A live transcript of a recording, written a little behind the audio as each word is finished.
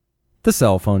The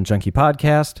Cell Phone Junkie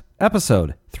Podcast,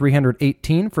 episode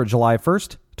 318 for July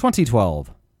 1st,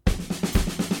 2012.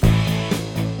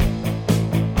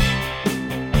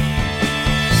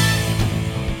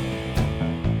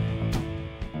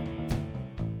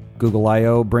 Google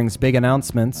I.O. brings big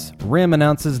announcements, RIM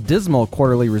announces dismal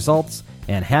quarterly results,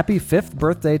 and happy 5th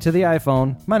birthday to the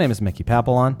iPhone. My name is Mickey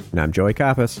Papillon. And I'm Joey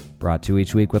Kappas. Brought to you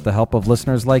each week with the help of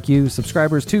listeners like you,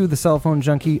 subscribers to The Cell Phone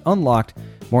Junkie Unlocked.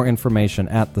 More information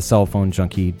at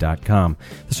thecellphonejunkie.com.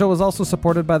 The show is also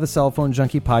supported by the Cell Phone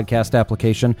Junkie podcast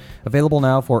application, available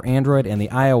now for Android and the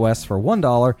iOS for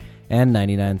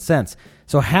 $1.99.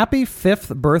 So happy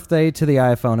 5th birthday to the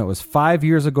iPhone. It was 5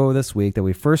 years ago this week that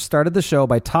we first started the show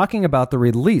by talking about the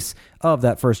release of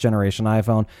that first generation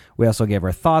iPhone. We also gave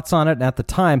our thoughts on it. And at the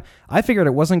time, I figured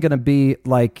it wasn't going to be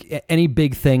like any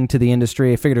big thing to the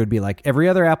industry. I figured it would be like every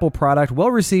other Apple product,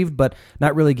 well received, but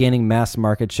not really gaining mass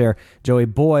market share. Joey,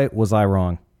 boy, was I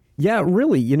wrong. Yeah,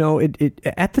 really. You know,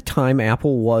 at the time,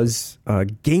 Apple was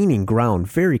gaining ground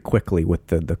very quickly with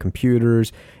the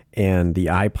computers and the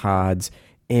iPods.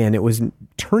 And it was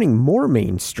turning more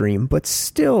mainstream, but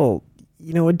still,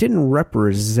 you know, it didn't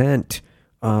represent,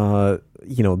 the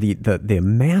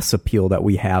mass appeal that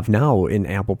we have now in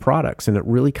Apple products. And it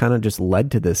really kind of just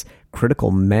led to this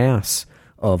critical mass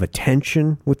of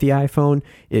attention with the iPhone.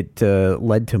 It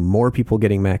led to more people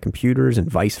getting Mac computers and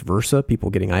vice versa,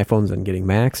 people getting iPhones and getting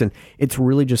Macs. And it's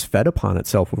really just fed upon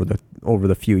itself over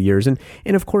the few years. And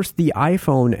of course, the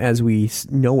iPhone as we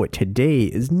know it today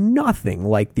is nothing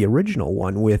like the original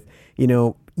one with, you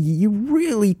know, you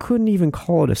really couldn't even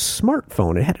call it a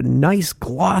smartphone. It had a nice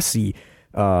glossy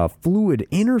fluid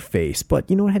interface, but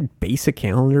you know, it had basic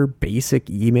calendar,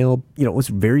 basic email. You know, it was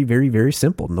very, very, very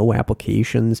simple. No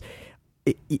applications.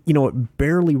 It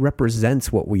barely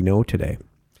represents what we know today.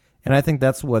 And I think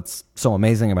that's what's so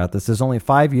amazing about this. There's only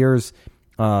 5 years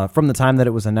from the time that it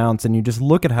was announced, and you just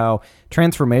look at how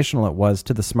transformational it was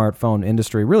to the smartphone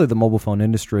industry, really the mobile phone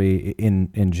industry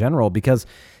in general, because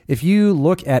if you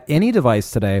look at any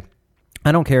device today,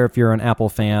 I don't care if you're an Apple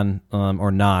fan or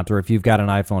not, or if you've got an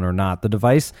iPhone or not. The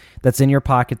device that's in your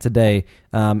pocket today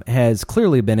has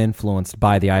clearly been influenced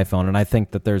by the iPhone, and I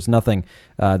think that there's nothing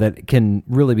that can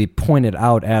really be pointed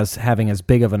out as having as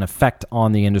big of an effect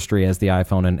on the industry as the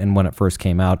iPhone and when it first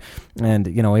came out. And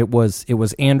you know, it was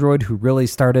Android who really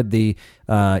started the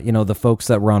folks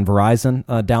that were on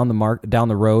Verizon down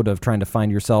the road of trying to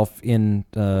find yourself in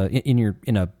a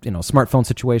smartphone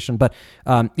situation. But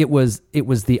it was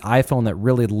the iPhone that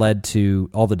really led to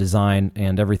all the design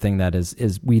and everything that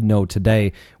is we know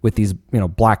today with these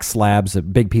black slabs, a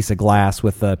big piece of glass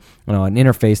with an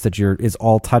interface that is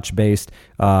all touch based,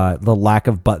 the lack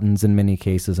of buttons in many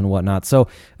cases and whatnot. So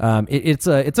it's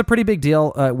a pretty big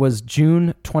deal. It was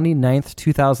June 29th,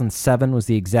 2007 was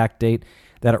the exact date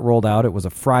that it rolled out. It was a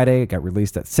Friday. It got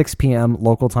released at 6 p.m.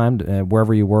 local time,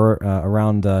 wherever you were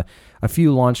around a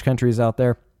few launch countries out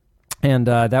there. And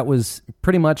that was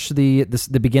pretty much the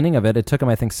beginning of it. It took them,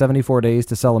 I think, 74 days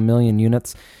to sell 1 million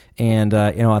units. And,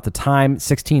 at the time,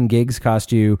 16 gigs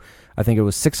cost you, I think it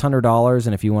was $600.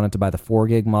 And if you wanted to buy the 4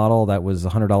 gig model, that was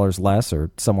 $100 less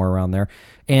or somewhere around there.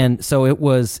 And so it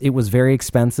was very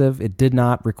expensive. It did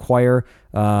not require,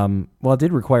 it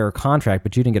did require a contract,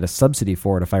 but you didn't get a subsidy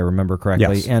for it, if I remember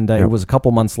correctly. Yes. And It was a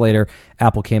couple months later,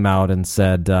 Apple came out and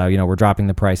said, we're dropping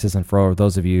the prices. And for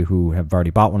those of you who have already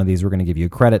bought one of these, we're going to give you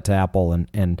credit to Apple.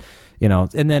 And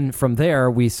then from there,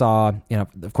 we saw,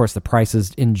 of course, the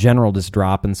prices in general just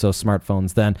drop. And so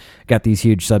smartphones then got these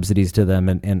huge subsidies to them.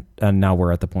 And now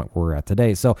we're at the point where we're at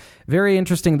today. So very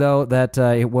interesting, though, that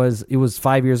it was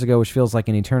 5 years ago, which feels like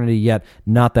an eternity, yet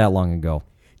not that long ago.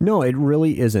 No, it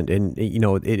really isn't. And,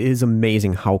 it is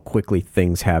amazing how quickly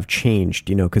things have changed,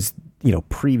 because,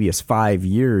 previous 5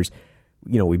 years,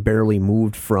 we barely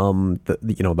moved from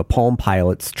the Palm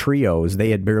Pilots trios. They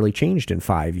had barely changed in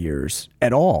 5 years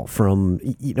at all from,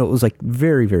 it was like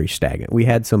very, very stagnant. We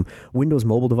had some Windows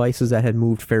mobile devices that had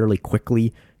moved fairly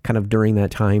quickly kind of during that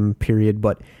time period.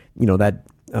 But, that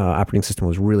operating system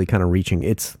was really kind of reaching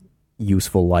its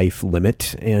useful life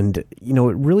limit. And, it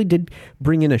really did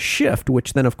bring in a shift,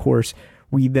 which then, of course,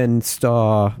 we then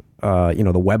saw, the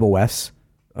WebOS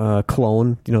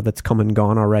clone, that's come and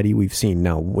gone already. We've seen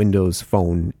now Windows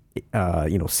Phone,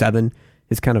 7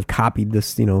 has kind of copied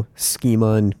this,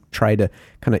 schema and tried to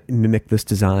kind of mimic this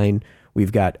design.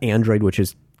 We've got Android, which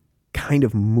has kind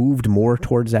of moved more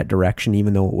towards that direction,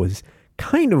 even though it was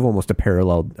kind of almost a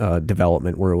parallel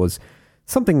development where it was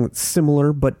something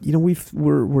similar. But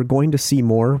we're going to see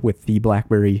more with the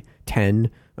BlackBerry 10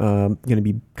 going to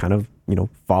be kind of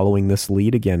following this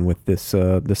lead again with this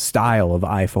style of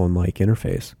iPhone-like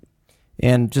interface.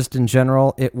 And just in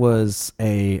general, it was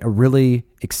a really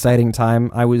exciting time.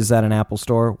 I was at an Apple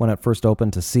store when it first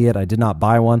opened to see it. I did not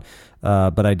buy one,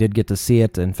 but I did get to see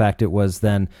it. In fact, it was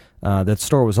then that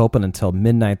store was open until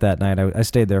midnight that night. I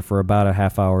stayed there for about a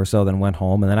half hour or so, then went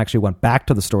home, and then actually went back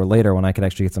to the store later when I could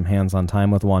actually get some hands-on time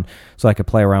with one so I could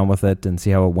play around with it and see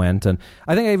how it went. And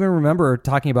I think I even remember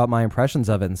talking about my impressions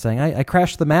of it and saying I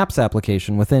crashed the Maps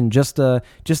application within just a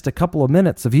couple of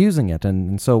minutes of using it.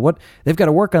 And so what they've got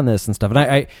to work on this and stuff. And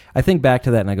I think back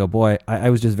to that and I go, boy, I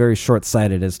was just very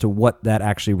short-sighted as to what that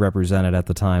actually represented at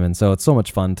the time. And so it's so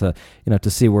much fun to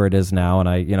see where it is now. And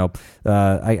I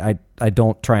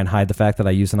don't try and hide the fact that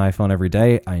I use an iPhone every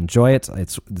day. I enjoy it.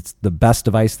 It's the best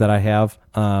device that I have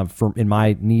in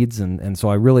my needs, and so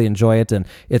I really enjoy it. And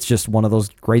it's just one of those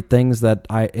great things that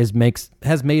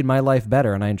has made my life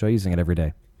better, and I enjoy using it every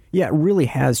day. Yeah, it really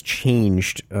has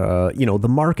changed, the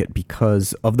market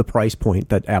because of the price point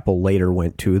that Apple later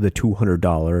went to, the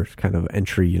 $200 kind of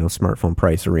entry, smartphone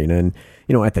price arena. And,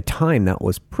 at the time, that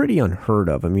was pretty unheard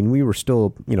of. I mean, we were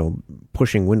still,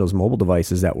 pushing Windows mobile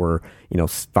devices that were,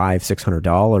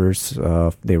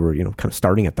 $500-$600. They were, kind of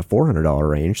starting at the $400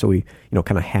 range. So we,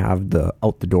 kind of have the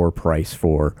out-the-door price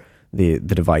for the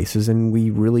devices. And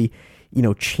we really,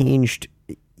 changed,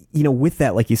 with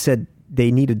that, like you said,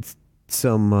 they needed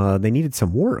some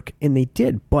work, and they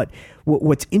did. But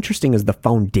what's interesting is the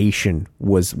foundation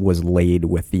was laid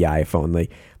with the iPhone.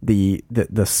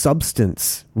 The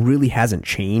substance really hasn't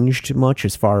changed much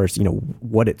as far as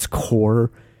what its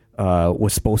core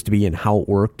was supposed to be and how it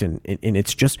worked, and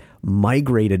it's just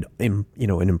migrated and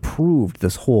improved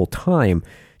this whole time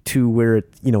to where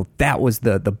it, that was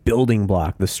the building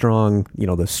block, the strong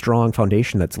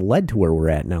foundation that's led to where we're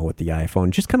at now with the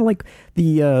iPhone. Just kind of like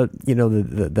the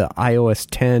iOS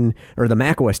 10 or the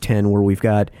Mac OS 10, where we've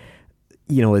got,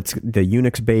 it's the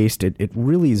Unix based. It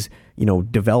really is,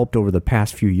 developed over the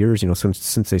past few years,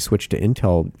 since they switched to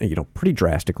Intel, pretty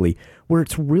drastically, where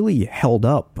it's really held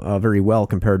up very well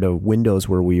compared to Windows,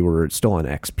 where we were still on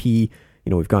XP.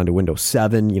 We've gone to Windows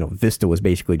 7. Vista was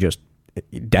basically just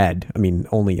dead. I mean,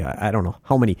 only I don't know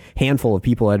how many handful of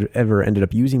people had ever ended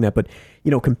up using that, but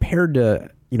compared to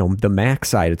the Mac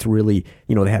side, it's really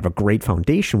they have a great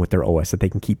foundation with their OS that they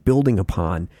can keep building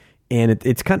upon, and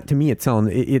it's kind of, to me, it's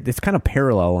kind of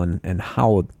parallel and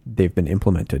how they've been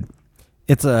implemented.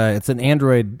 It's an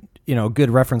Android, good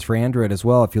reference for Android as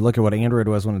well. If you look at what Android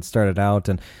was when it started out,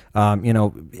 and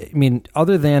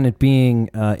other than it being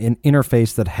an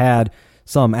interface that had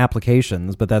some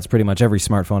applications, but that's pretty much every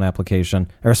smartphone application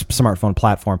or smartphone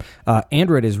platform.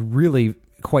 Android is really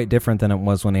quite different than it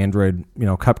was when Android,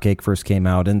 Cupcake first came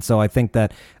out. And so I think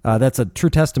that that's a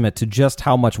true testament to just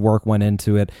how much work went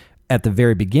into it at the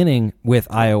very beginning with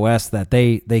iOS, that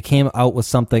they came out with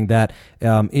something that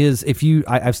is,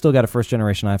 I've still got a first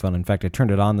generation iPhone. In fact, I turned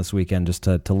it on this weekend just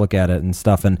to look at it and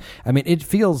stuff. And I mean, it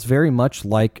feels very much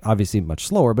like, obviously much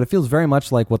slower, but it feels very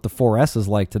much like what the 4S is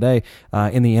like today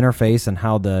in the interface and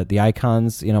how the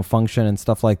icons, function and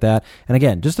stuff like that. And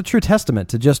again, just a true testament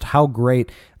to just how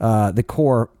great the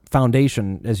core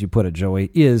foundation, as you put it,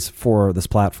 Joey, is for this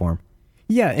platform.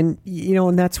 Yeah, and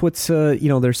and that's what's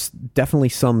there's definitely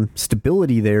some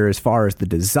stability there as far as the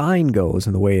design goes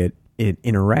and the way it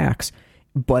interacts,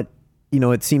 but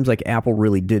it seems like Apple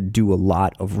really did do a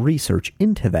lot of research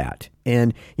into that,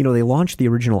 and they launched the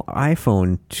original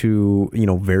iPhone to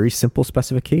very simple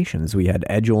specifications. We had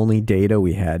edge-only data,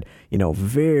 we had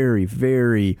very,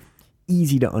 very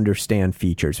easy to understand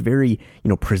features, very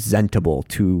presentable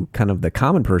to kind of the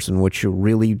common person, which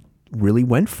really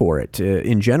went for it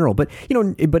in general, but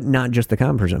but not just the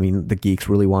common person. I mean, the geeks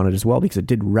really wanted it as well, because it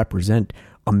did represent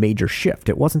a major shift.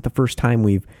 It wasn't the first time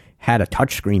we've had a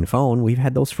touchscreen phone. We've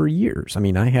had those for years. I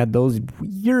mean, I had those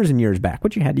years and years back,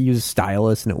 but you had to use a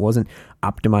stylus, and it wasn't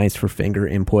optimized for finger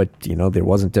input. There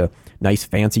wasn't a nice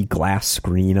fancy glass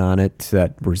screen on it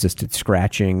that resisted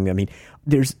scratching. I mean,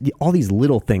 there's all these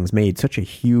little things made such a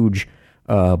huge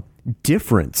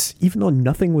difference, even though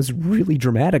nothing was really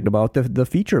dramatic about the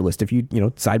feature list. If you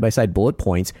side by side bullet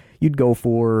points, you'd go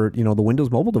for the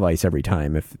Windows mobile device every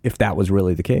time if that was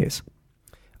really the case.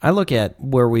 I look at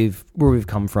where we've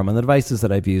come from and the devices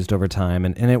that I've used over time,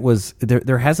 and it was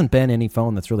there hasn't been any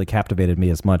phone that's really captivated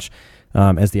me as much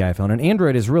as the iPhone. And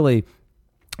Android has really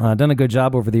done a good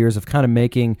job over the years of kind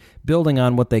of building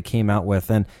on what they came out with.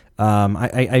 And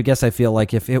I guess I feel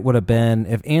like if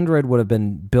Android would have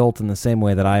been built in the same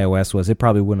way that iOS was, it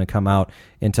probably wouldn't have come out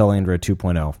until Android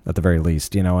 2.0 at the very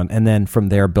least, and then from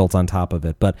there built on top of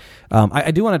it. But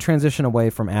I do want to transition away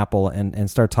from Apple and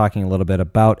start talking a little bit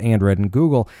about Android and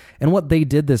Google and what they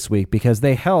did this week, because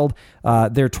they held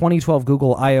their 2012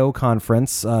 Google I.O.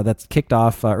 conference that's kicked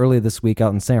off earlier this week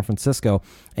out in San Francisco.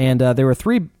 And there were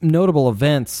three notable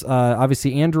events.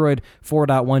 Obviously, Android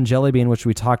 4.1 Jelly Bean, which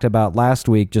we talked about last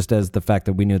week, just as the fact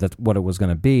that we knew that's what it was going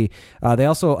to be. They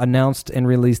also announced and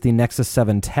released the Nexus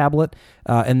 7 tablet,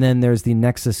 and then there's the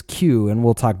Nexus Q, and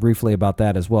we'll talk briefly about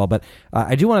that as well. But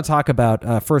I do want to talk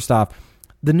about, first off,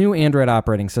 the new Android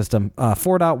operating system.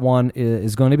 4.1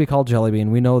 is going to be called Jelly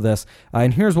Bean. We know this.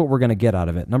 And here's what we're going to get out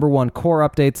of it. Number one, core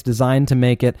updates designed to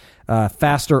make it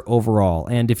faster overall.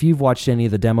 And if you've watched any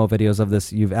of the demo videos of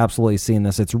this, you've absolutely seen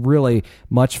this. It's really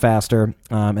much faster.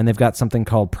 And they've got something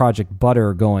called Project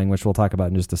Butter going, which we'll talk about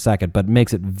in just a second, but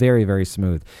makes it very, very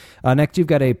smooth. Next, you've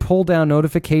got a pull-down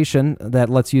notification that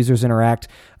lets users interact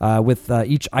with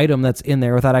each item that's in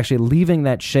there without actually leaving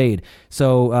that shade.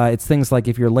 So it's things like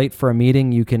if you're late for a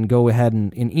meeting, you can go ahead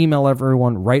and email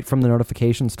everyone right from the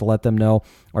notifications to let them know.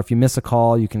 Or if you miss a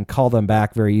call, you can call them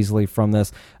back very easily from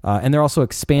this. And they're also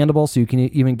expandable, so you can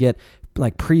even get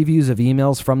like previews of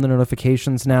emails from the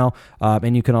notifications now.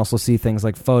 And you can also see things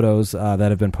like photos that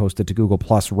have been posted to Google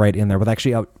Plus right in there with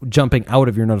actually jumping out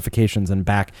of your notifications and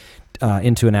back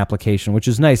into an application, which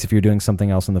is nice if you're doing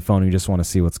something else on the phone and you just want to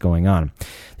see what's going on.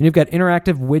 Then you've got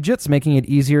interactive widgets, making it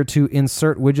easier to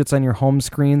insert widgets on your home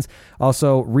screens.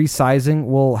 Also, resizing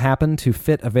will happen to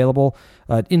fit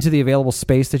into the available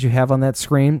space that you have on that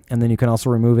screen. And then you can also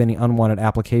remove any unwanted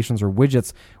applications or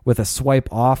widgets with a swipe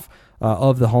off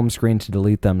of the home screen to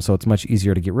delete them. So it's much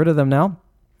easier to get rid of them now.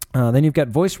 Then you've got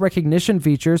voice recognition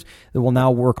features that will now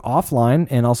work offline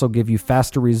and also give you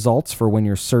faster results for when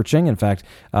you're searching. In fact,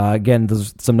 again,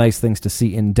 there's some nice things to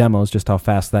see in demos, just how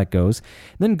fast that goes.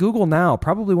 And then Google Now,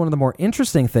 probably one of the more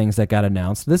interesting things that got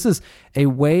announced. This is a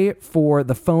way for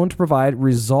the phone to provide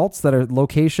results that are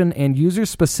location and user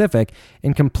specific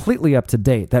and completely up to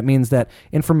date. That means that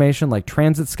information like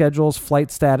transit schedules,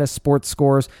 flight status, sports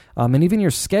scores, and even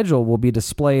your schedule will be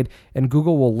displayed, and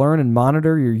Google will learn and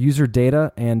monitor your user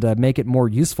data and make it more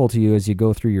useful to you as you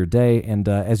go through your day and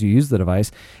as you use the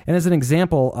device. And as an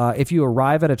example, if you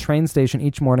arrive at a train station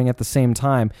each morning at the same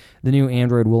time, the new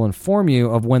Android will inform you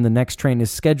of when the next train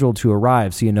is scheduled to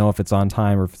arrive, so you know if it's on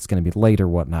time or if it's going to be late or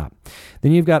whatnot.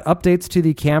 Then you've got updates to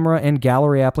the camera and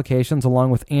gallery applications along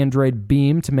with Android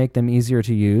Beam to make them easier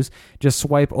to use. Just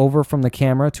swipe over from the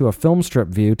camera to a film strip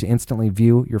view to instantly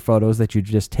view your photos that you've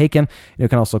just taken. You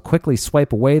can also quickly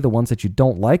swipe away the ones that you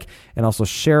don't like, and also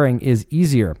sharing is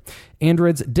easier.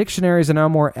 Android's dictionaries are now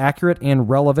more accurate and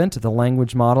relevant. The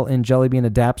language model in Jelly Bean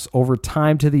adapts over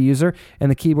time to the user,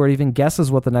 and the keyboard even guesses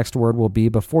what the next word will be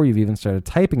before you've even started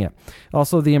typing it.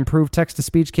 Also, the improved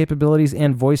text-to-speech capabilities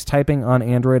and voice typing on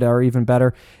Android are even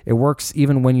better. It works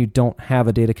even when you don't have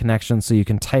a data connection, so you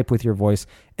can type with your voice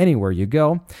anywhere you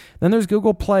go. Then there's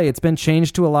Google Play. It's been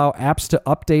changed to allow apps to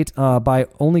update by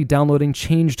only downloading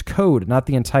changed code, not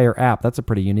the entire app. That's a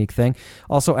pretty unique thing.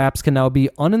 Also, apps can now be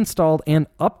uninstalled and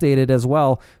updated as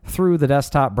well through the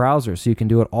desktop browser, so you can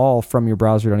do it all from your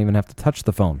browser. You don't even have to touch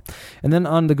the phone. And then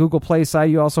on the Google Play side,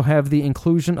 you also have the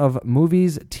inclusion of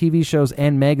movies, TV shows,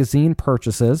 and magazine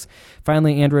purchases.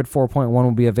 Finally, Android 4.1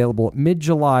 will be available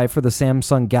mid-July for the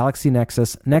Samsung Galaxy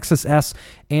Nexus, Nexus S,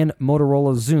 and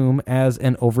Motorola Zoom as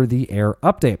an over-the-air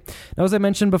update. Now, as I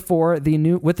mentioned before, with the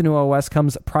new OS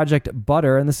comes Project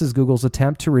Butter, and this is Google's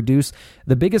attempt to reduce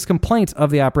the biggest complaint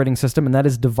of the operating system, and that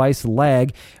is device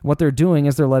lag. What they're doing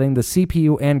is they're letting the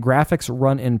CPU and graphics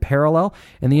run in parallel,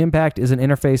 and the impact is an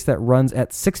interface that runs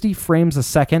at 60 frames a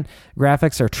second.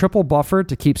 Graphics are triple buffered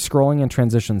to keep scrolling and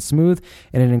transition smooth,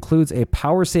 and it includes a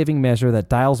power-saving measure that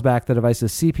dials back the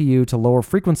device's CPU to lower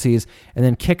frequencies and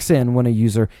then kicks in when a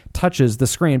user touches the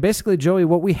screen. Basically, Joey,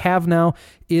 what we have now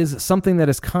is something that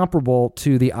is comparable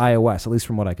to the iOS, at least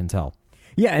from what I can tell.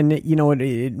 Yeah, and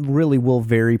it really will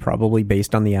vary probably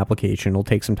based on the application. It'll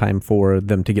take some time for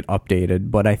them to get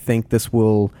updated, but I think this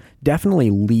will definitely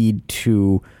lead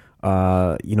to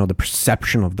the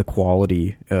perception of the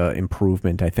quality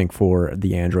improvement, I think, for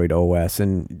the Android OS.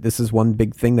 And this is one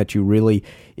big thing that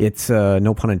it's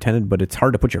no pun intended, but it's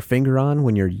hard to put your finger on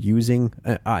when you're using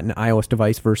an iOS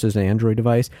device versus an Android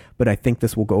device. But I think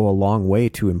this will go a long way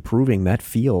to improving that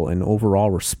feel and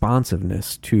overall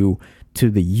responsiveness to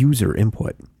the user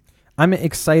input. I'm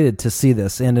excited to see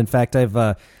this. And in fact,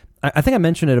 I think I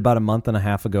mentioned it about a month and a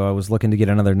half ago. I was looking to get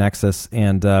another Nexus.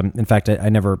 And in fact, I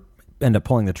never end up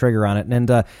pulling the trigger on it. And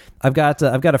I've got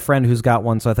a friend who's got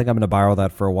one, so I think I'm going to borrow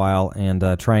that for a while and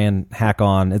try and hack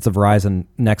on. It's a Verizon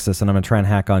Nexus, and I'm going to try and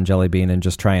hack on Jelly Bean and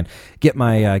just try and get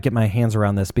my hands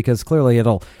around this, because clearly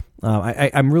it'll.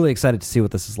 I'm really excited to see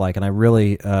what this is like, and I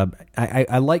really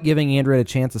I like giving Android a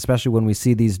chance, especially when we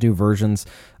see these new versions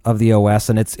of the OS.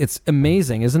 And it's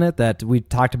amazing, isn't it, that we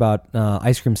talked about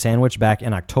Ice Cream Sandwich back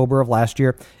in October of last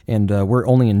year, and we're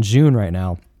only in June right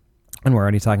now, and we're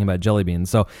already talking about Jelly Beans.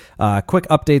 So quick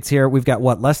updates here. We've got,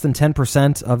 less than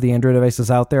 10% of the Android devices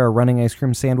out there are running Ice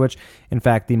Cream Sandwich. In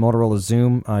fact, the Motorola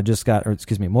Zoom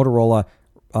Motorola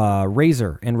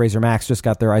Razr and Razr Max just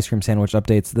got their Ice Cream Sandwich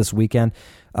updates this weekend.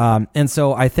 And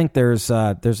so I think there's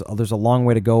a long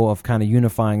way to go of kind of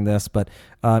unifying this, but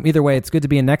either way, it's good to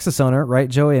be a Nexus owner, right,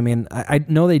 Joey? I mean, I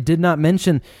know they did not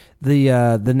mention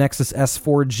the Nexus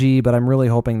S4G, but I'm really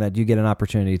hoping that you get an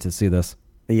opportunity to see this.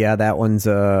 Yeah, that one's,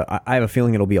 I have a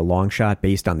feeling it'll be a long shot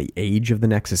based on the age of the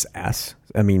Nexus S.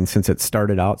 I mean, since it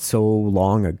started out so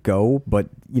long ago, but,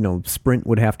 Sprint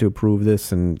would have to approve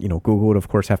this, and, Google would, of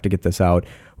course, have to get this out.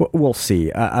 We'll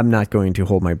see. I'm not going to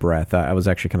hold my breath. I was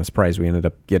actually kind of surprised we ended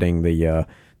up getting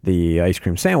the Ice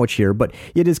Cream Sandwich here, but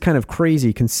it is kind of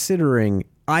crazy considering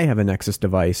I have a Nexus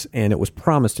device, and it was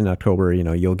promised in October,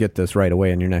 you'll get this right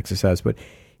away on your Nexus S, but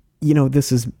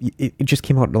it just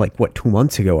came out 2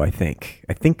 months ago, I think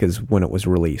is when it was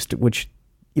released, which,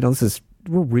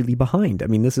 we're really behind. I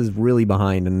mean, this is really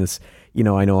behind. And this,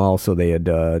 I know also they had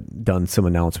done some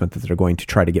announcement that they're going to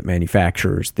try to get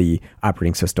manufacturers the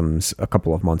operating systems a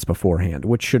couple of months beforehand,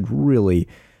 which should really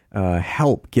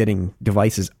help getting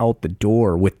devices out the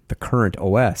door with the current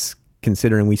OS,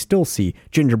 considering we still see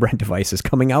gingerbread devices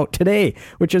coming out today,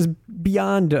 which is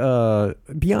beyond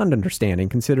understanding,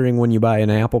 considering when you buy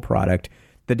an Apple product,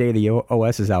 the day the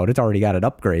OS is out, it's already got it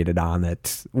upgraded on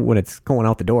it when it's going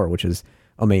out the door, which is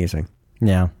amazing.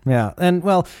 Yeah. And,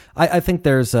 I think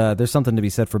there's something to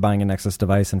be said for buying a Nexus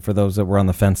device, and for those that were on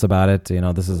the fence about it,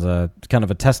 this is a kind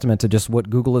of a testament to just what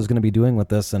Google is going to be doing with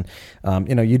this. And,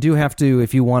 you do have to,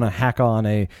 if you want to hack on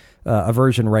a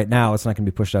version right now, it's not going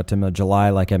to be pushed out to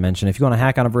July, like I mentioned. If you want to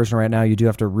hack on a version right now, you do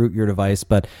have to root your device,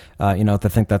 but I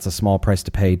think that's a small price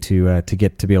to pay to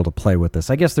get to be able to play with this.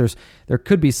 I guess there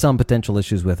could be some potential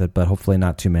issues with it, but hopefully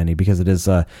not too many, because it is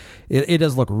it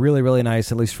does look really, really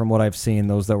nice, at least from what I've seen.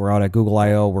 Those that were out at Google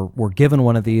I/O were given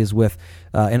one of these with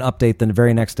an update the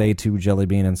very next day to Jelly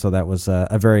Bean, and so that was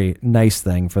a very nice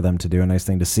thing for them to do, a nice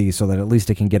thing to see, so that at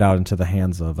least it can get out into the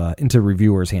hands of into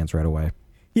reviewers' hands right away.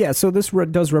 Yeah, so this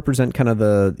does represent kind of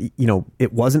the,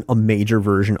 it wasn't a major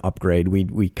version upgrade.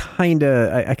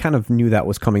 I kind of knew that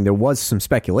was coming. There was some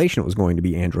speculation it was going to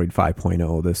be Android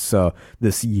 5.0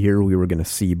 this year we were going to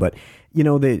see, but in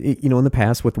the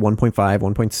past with 1.5,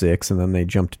 1.6, and then they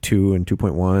jumped to 2 and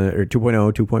 2.1 or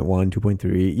 2.0, 2.1,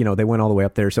 2.3. They went all the way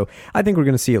up there. So I think we're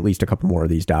going to see at least a couple more of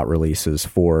these dot releases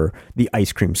for the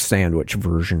Ice Cream Sandwich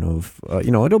version of,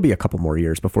 it'll be a couple more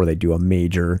years before they do a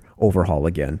major overhaul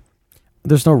again.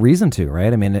 There's no reason to,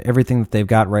 right? I mean, everything that they've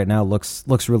got right now looks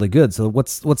really good. So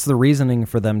what's the reasoning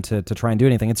for them to try and do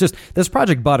anything? It's just this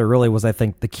Project Butter really was, I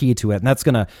think, the key to it, and that's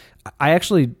gonna. I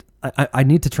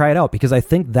need to try it out, because I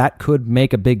think that could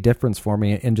make a big difference for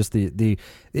me in just the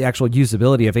actual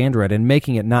usability of Android and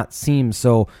making it not seem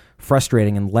so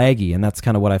frustrating and laggy. And that's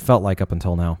kind of what I felt like up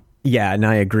until now. Yeah, and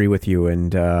I agree with you,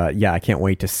 and I can't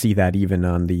wait to see that even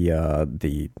on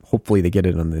the hopefully they get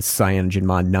it on the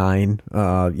CyanogenMod 9.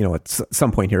 At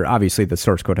some point here. Obviously, the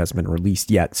source code hasn't been released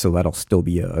yet, so that'll still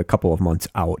be a couple of months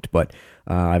out. But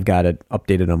I've got it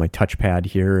updated on my touchpad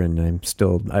here, and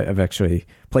I've actually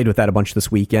played with that a bunch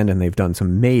this weekend, and they've done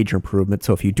some major improvements.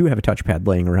 So if you do have a touchpad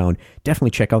laying around, definitely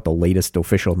check out the latest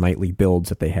official nightly builds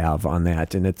that they have on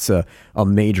that, and it's a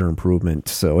major improvement.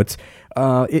 So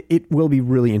it will be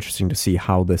really interesting to see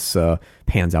how this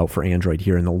pans out for Android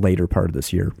here in the later part of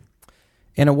this year.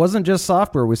 And it wasn't just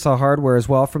software. We saw hardware as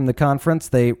well from the conference.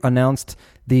 They announced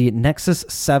the Nexus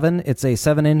 7. It's a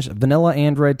 7-inch vanilla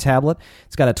Android tablet.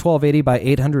 It's got a 1280 by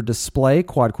 800 display,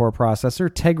 quad-core processor,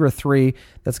 Tegra 3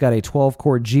 that's got a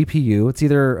 12-core GPU. It's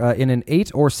either in an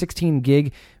 8 or 16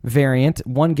 gig variant,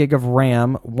 1 gig of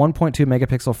RAM, 1.2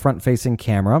 megapixel front-facing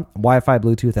camera, Wi-Fi,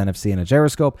 Bluetooth, NFC, and a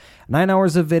gyroscope, 9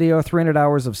 hours of video, 300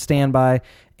 hours of standby,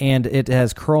 and it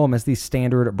has Chrome as the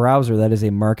standard browser. That is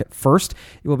a market first.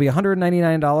 It will be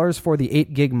 $199 for the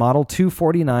 8 gig model,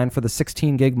 $249 for the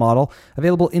 16 gig model.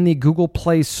 Available in the Google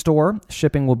Play Store.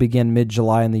 Shipping will begin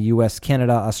mid-July in the US,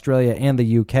 Canada, Australia, and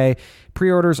the UK.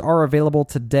 Pre-orders are available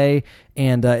today,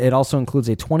 and it also includes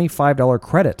a $25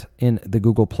 credit in the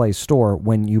Google Play Store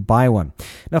when you buy one.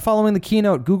 Now, following the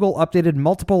keynote, Google updated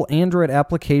multiple Android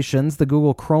applications. The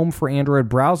Google Chrome for Android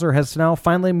browser has now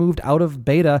finally moved out of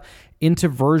beta into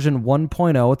version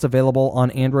 1.0. It's available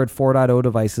on Android 4.0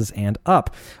 devices and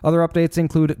up. Other updates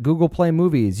include Google Play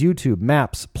Movies, YouTube,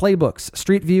 Maps, Playbooks,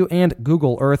 Street View, and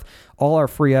Google Earth. All are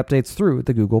free updates through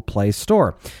the Google Play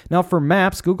Store. Now, for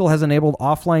Maps, Google has enabled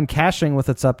offline caching with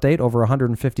its update. Over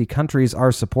 150 countries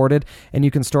are supported, and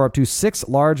you can store up to 6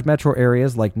 large metro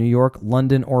areas like New York,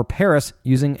 London, or Paris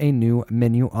using a new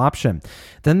menu option.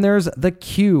 Then there's the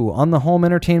Q. On the home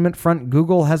entertainment front,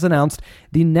 Google has announced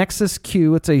the Nexus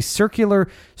Q. It's a circular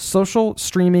social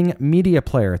streaming media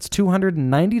player. It's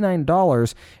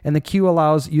 $299, and the Q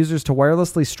allows users to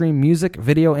wirelessly stream music,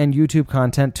 video, and YouTube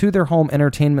content to their home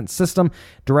entertainment system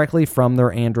directly from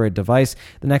their Android device.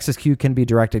 The Nexus Q can be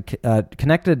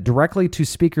connected directly to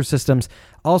speaker systems,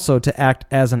 also to act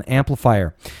as an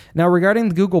amplifier. Now, regarding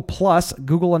the Google Plus,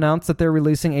 Google announced that they're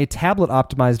releasing a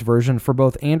tablet-optimized version for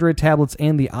both Android tablets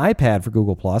and the iPad for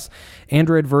Google Plus.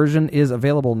 Android version is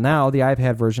available now. The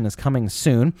iPad version is coming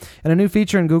soon. And a new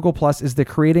feature in Google Plus is the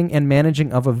creating and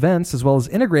managing of events, as well as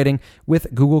integrating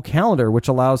with Google Calendar, which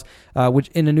allows,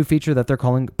 in a new feature that they're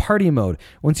calling Party Mode.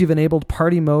 Once you've enabled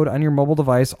Party Mode on your mobile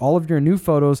device, all of your new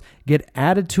photos get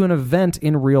added to an event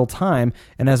in real time.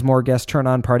 And as more guests turn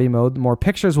on Party Mode, more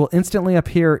pictures will instantly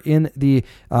appear in the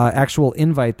actual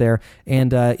invite there.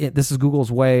 And this is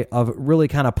Google's way of really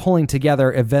kind of pulling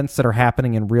together events that are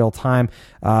happening in real time.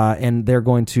 And they're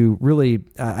going to really,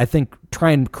 I think, try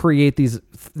and create these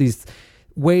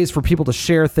ways for people to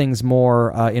share things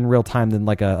more in real time than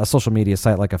like a social media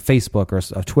site like a Facebook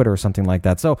or a Twitter or something like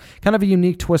that. So kind of a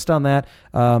unique twist on that.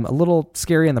 A little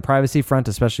scary on the privacy front,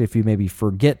 especially if you maybe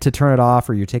forget to turn it off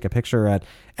or you take a picture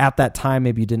at that time.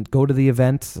 Maybe you didn't go to the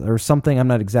event or something. I'm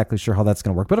not exactly sure how that's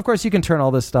going to work. But of course, you can turn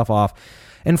all this stuff off.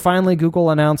 And finally, Google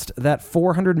announced that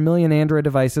 400 million Android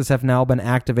devices have now been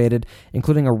activated,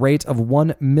 including a rate of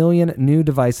 1 million new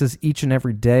devices each and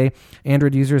every day.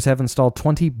 Android users have installed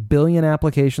 20 billion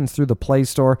applications through the Play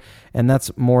Store, and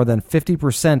that's more than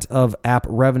 50% of app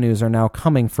revenues are now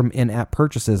coming from in-app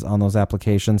purchases on those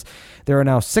applications. There are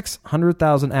now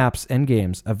 600,000 apps and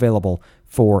games available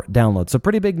for download. So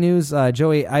pretty big news,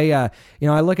 Joey. I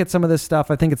look at some of this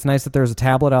stuff. I think it's nice that there's a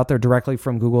tablet out there directly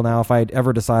from Google now. If I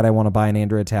ever decide I want to buy an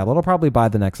Android tablet, I'll probably buy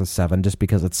the Nexus 7 just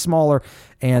because it's smaller.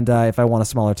 And if I want a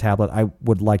smaller tablet, I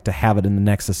would like to have it in the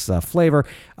Nexus flavor.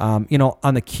 On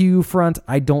the Q front,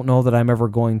 I don't know that I'm ever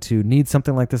going to need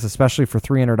something like this, especially for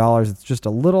 $300. It's just a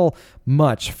little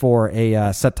much for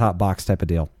a set-top box type of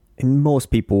deal. And most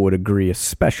people would agree,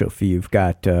 especially if you've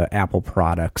got Apple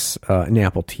products, an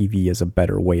Apple TV is a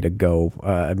better way to go.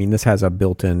 This has a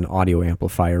built-in audio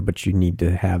amplifier, but you need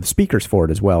to have speakers for it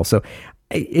as well. So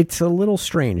it's a little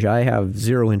strange. I have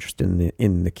zero interest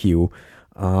in the Q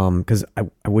because I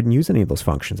wouldn't use any of those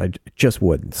functions. I just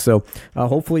wouldn't. So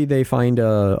hopefully they find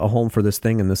a home for this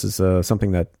thing, and this is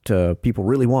something that people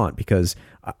really want because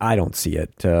I don't see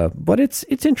it. But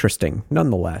it's interesting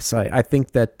nonetheless. I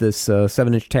think that this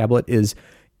 7-inch tablet is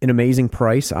an amazing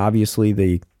price. Obviously,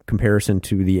 the comparison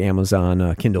to the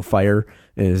Amazon Kindle Fire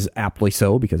is aptly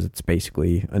so because it's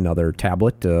basically another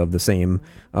tablet of the same,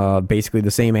 basically the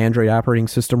same Android operating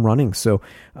system running. So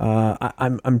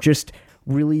I'm just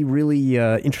really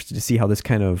interested to see how this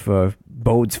kind of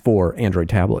bodes for Android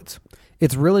tablets.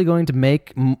 It's really going to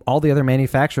make all the other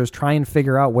manufacturers try and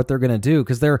figure out what they're going to do,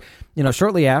 because they're,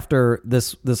 shortly after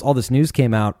all this news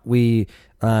came out, we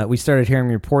started hearing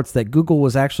reports that Google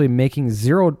was actually making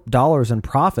 $0 in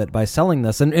profit by selling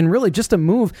this, and really just a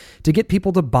move to get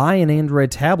people to buy an Android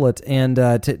tablet and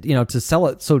to sell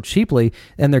it so cheaply.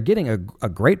 And they're getting a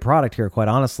great product here, quite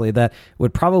honestly, that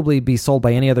would probably be sold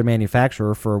by any other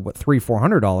manufacturer for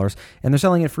 $300-400, and they're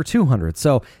selling it for $200.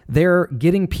 So they're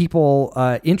getting people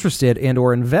interested and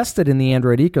or invested in the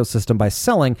Android ecosystem by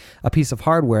selling a piece of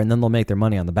hardware, and then they'll make their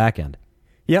money on the back end.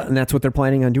 Yeah, and that's what they're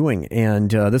planning on doing.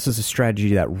 And this is a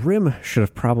strategy that RIM should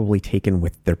have probably taken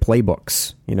with their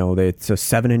playbooks. It's a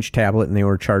 7-inch tablet, and they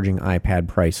were charging iPad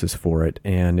prices for it.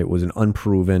 And it was an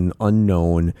unproven,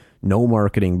 unknown, no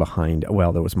marketing behind.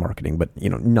 Well, there was marketing, but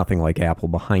nothing like Apple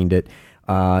behind it.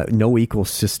 No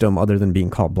ecosystem other than being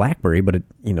called BlackBerry. But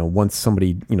once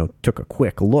somebody took a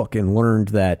quick look and learned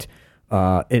that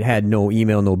it had no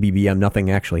email, no BBM, nothing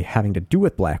actually having to do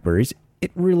with BlackBerries,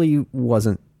 it really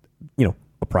wasn't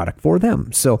a product for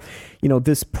them. So,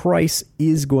 this price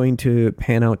is going to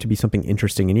pan out to be something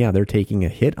interesting. And yeah, they're taking a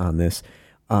hit on this.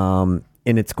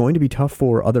 And it's going to be tough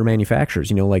for other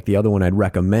manufacturers. Like the other one I'd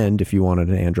recommend if you wanted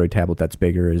an Android tablet that's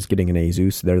bigger is getting an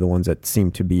Asus. They're the ones that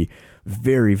seem to be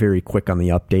very, very quick on the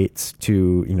updates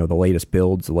to, the latest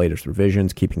builds, the latest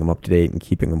revisions, keeping them up to date and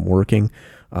keeping them working.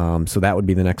 So that would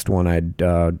be the next one I'd,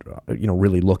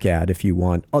 really look at if you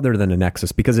want, other than a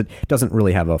Nexus, because it doesn't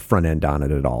really have a front end on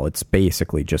it at all. It's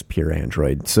basically just pure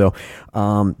Android. So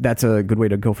that's a good way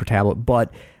to go for tablet.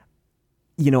 But,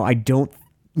 I don't,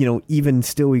 even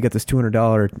still, we got this $200,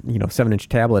 7-inch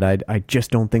tablet. I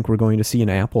just don't think we're going to see an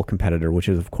Apple competitor, which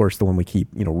is, of course, the one we keep,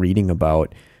 reading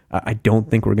about. I don't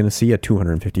think we're going to see a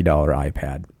 $250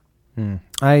 iPad.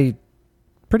 I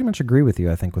pretty much agree with you,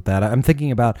 I think, with that. I'm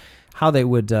thinking about how they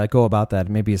would go about that.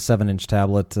 Maybe a 7-inch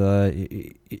tablet.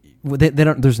 They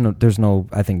don't. There's no.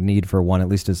 I think need for one, at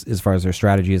least as far as their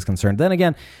strategy is concerned. Then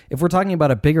again, if we're talking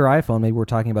about a bigger iPhone, maybe we're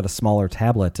talking about a smaller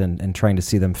tablet and trying to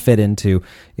see them fit into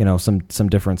some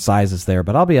different sizes there.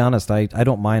 But I'll be honest, I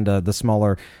don't mind the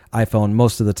smaller iPhone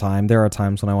most of the time. There are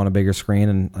times when I want a bigger screen,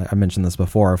 and I mentioned this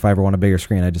before. If I ever want a bigger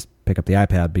screen, I just pick up the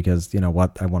iPad because I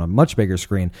want a much bigger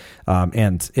screen,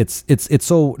 and it's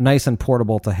so nice and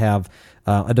portable to have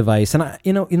a device. And the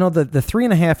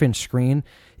 3.5-inch screen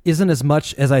isn't as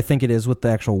much as I think it is with the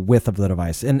actual width of the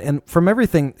device. And from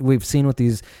everything we've seen with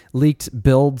these leaked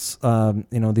builds,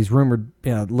 these rumored,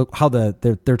 look how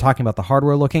they're talking about the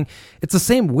hardware looking, it's the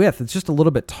same width. It's just a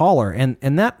little bit taller,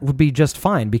 and that would be just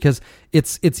fine because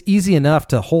it's easy enough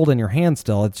to hold in your hand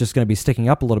still. It's just going to be sticking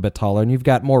up a little bit taller, and you've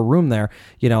got more room there,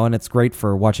 and it's great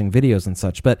for watching videos and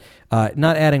such. But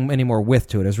not adding any more width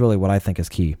to it is really what I think is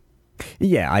key.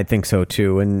 Yeah, I think so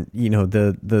too. And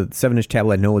the 7-inch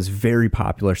tablet I know is very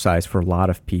popular size for a lot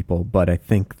of people, but I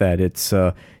think that it's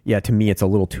to me it's a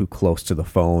little too close to the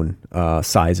phone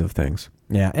size of things.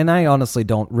 Yeah, and I honestly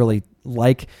don't really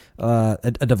like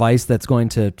a device that's going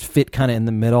to fit kind of in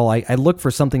the middle. I look for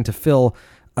something to fill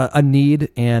a need,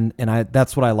 and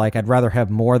that's what I like. I'd rather have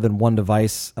more than one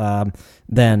device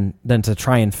than to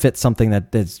try and fit something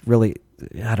that's really,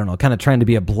 I don't know, kind of trying to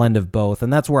be a blend of both.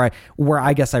 And that's where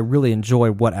I guess I really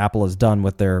enjoy what Apple has done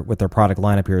with their product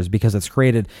lineup here, is because it's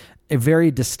created a very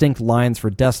distinct lines for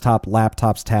desktop,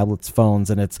 laptops, tablets, phones,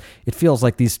 and it feels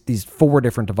like these 4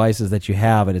 different devices that you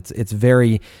have, and it's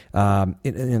very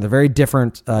they're very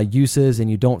different uses, and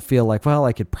you don't feel like, well,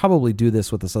 I could probably do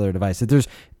this with this other device.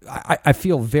 I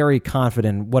feel very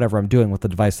confident in whatever I'm doing with the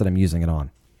device that I'm using it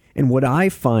on. And what I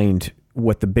find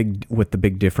what the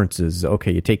big difference is,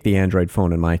 okay, you take the Android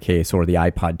phone in my case, or the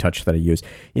iPod Touch that I use,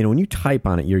 when you type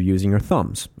on it, you're using your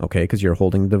thumbs, okay, because you're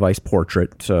holding the device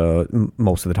portrait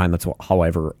most of the time. That's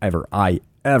however I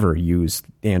ever use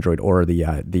Android or the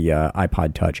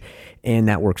iPod Touch, and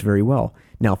that works very well.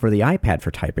 Now for the iPad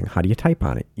for typing, how do you type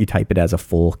on it? You type it as a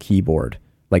full keyboard,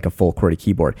 like a full QWERTY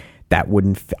keyboard. That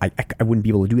wouldn't, I wouldn't be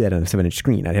able to do that on a 7-inch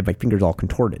screen. I'd have my fingers all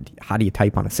contorted. How do you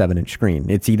type on a 7-inch screen?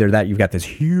 It's either that you've got this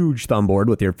huge thumb board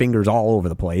with your fingers all over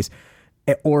the place,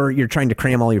 or you're trying to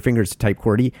cram all your fingers to type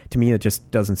QWERTY. To me, it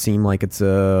just doesn't seem like it's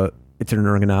an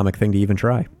ergonomic thing to even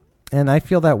try. And I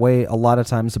feel that way a lot of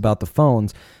times about the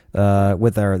phones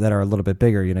that are a little bit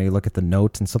bigger. You look at the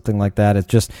Note and something like that. It's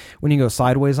just, when you go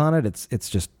sideways on it,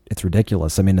 it's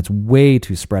ridiculous. I mean, it's way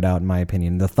too spread out, in my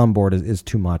opinion. The thumb board is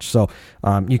too much. So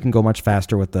you can go much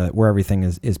faster with where everything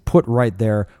is put right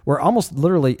there, where almost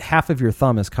literally half of your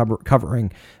thumb is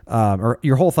covering, or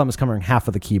your whole thumb is covering half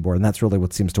of the keyboard, and that's really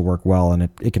what seems to work well, and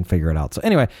it can figure it out. So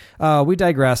anyway, we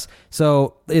digress.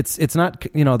 So it's not,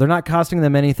 they're not costing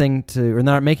them anything or they're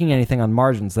not making anything on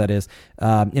margins, that is,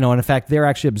 and in fact, they're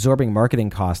actually absorbing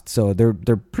marketing costs. So they're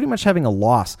pretty much having a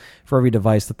loss for every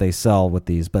device that they sell with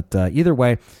these. But either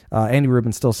way, Andy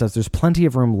Rubin still says there's plenty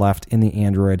of room left in the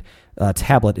Android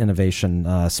tablet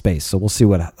innovation space. So we'll see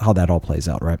how that all plays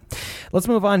out, right? Let's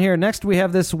move on here. Next, we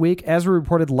have this week, as we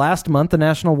reported last month, the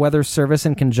National Weather Service,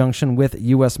 in conjunction with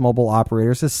U.S. mobile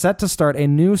operators, is set to start a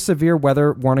new severe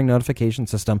weather warning notification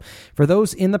system for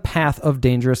those in the path of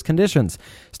dangerous conditions.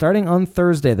 Starting on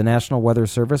Thursday, the National Weather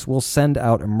Service will send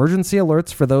out emergency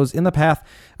alerts for those in the path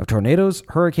of tornadoes,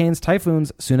 hurricanes,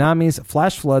 typhoons, tsunamis,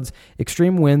 flash floods,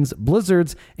 extreme winds,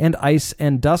 blizzards, and ice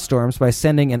and dust storms by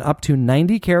sending an up to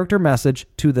 90-character message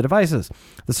to the devices.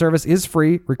 The service is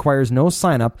free, requires no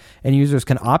sign-up, and users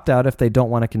can opt out if they don't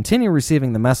want to continue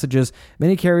receiving the messages.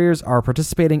 Many carriers are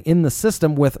participating in the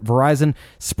system, with Verizon,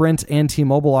 Sprint, and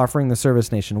T-Mobile offering the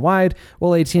service nationwide,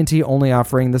 while AT&T only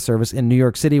offering the service in New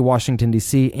York City, Washington,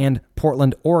 D.C., and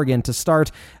Portland, Oregon to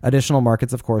start. Additional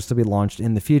markets, of course, to be launched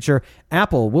in the future.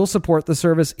 Apple will support the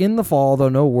service in the fall, though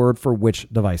no word for which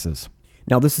devices.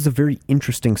 Now, this is a very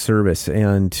interesting service,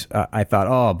 and I thought,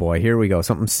 oh boy, here we go,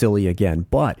 something silly again.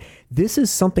 But this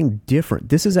is something different.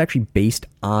 This is actually based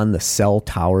on the cell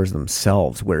towers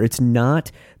themselves, where it's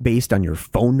not based on your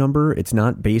phone number. It's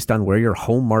not based on where your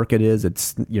home market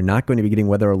is. You're not going to be getting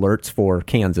weather alerts for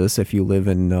Kansas if you live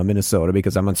in Minnesota,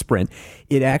 because I'm on Sprint.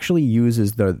 It actually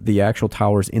uses the actual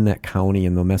towers in that county,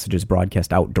 and the messages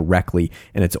broadcast out directly,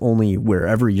 and it's only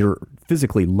wherever you're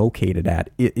physically located at,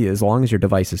 as long as your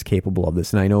device is capable of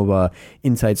this. And I know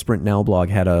Inside Sprint Now blog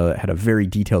had a very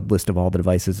detailed list of all the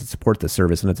devices that support this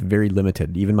service, and it's very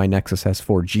limited. Even my Nexus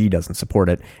S4G doesn't support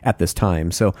it at this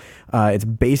time. So it's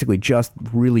basically just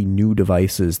really new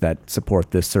devices that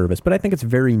support this service. But I think it's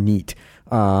very neat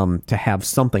to have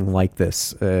something like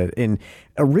this. And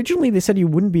originally they said you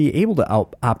wouldn't be able to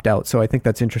opt out. So I think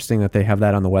that's interesting that they have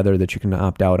that on the weather that you can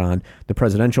opt out on. The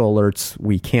presidential alerts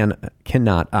we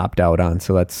cannot opt out on.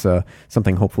 So that's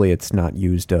something, hopefully it's not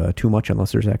used too much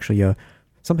unless there's actually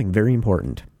something very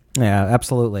important. Yeah,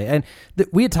 absolutely. And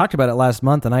we had talked about it last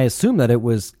month, and I assumed that it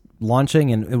was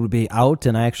launching and it would be out,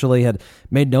 and I actually had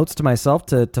made notes to myself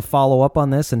to follow up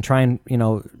on this and try and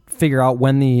figure out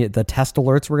when the test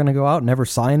alerts were going to go out. Never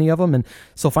saw any of them, and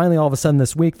so finally all of a sudden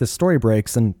this week this story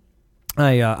breaks, and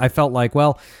I felt like,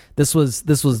 well, this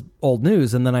was old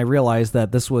news, and then I realized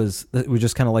that it was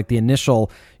just kind of like the initial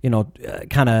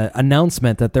kind of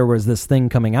announcement that there was this thing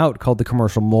coming out called the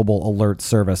Commercial Mobile Alert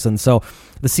Service. And so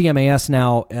the CMAS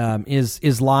now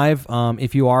is live.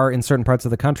 If you are in certain parts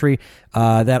of the country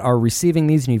that are receiving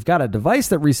these, and you've got a device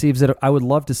that receives it, I would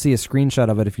love to see a screenshot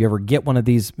of it if you ever get one of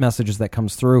these messages that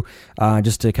comes through,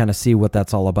 just to kind of see what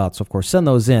that's all about. So of course, send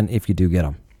those in if you do get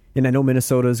them. And I know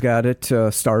Minnesota's got it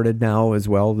started now as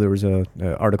well. There was an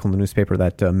article in the newspaper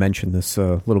that mentioned this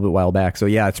a little bit while back. So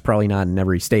yeah, it's probably not in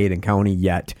every state and county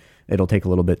yet. It'll take a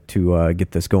little bit to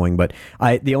get this going. But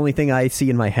the only thing I see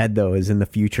in my head, though, is in the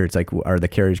future, it's like, are the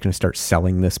carriers going to start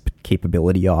selling this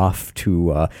capability off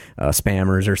to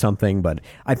spammers or something? But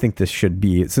I think this should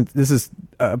be, since this is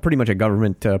pretty much a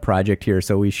government project here,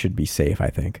 so we should be safe,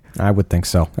 I think. I would think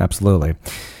so. Absolutely.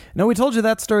 Now, we told you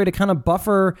that story to kind of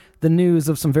buffer the news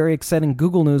of some very exciting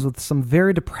Google news with some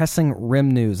very depressing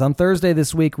RIM news. On Thursday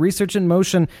this week, Research in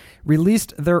Motion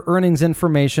released their earnings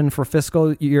information for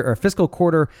fiscal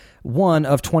quarter 1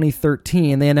 of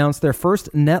 2013. They announced their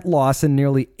first net loss in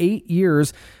nearly 8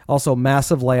 years, also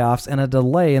massive layoffs and a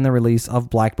delay in the release of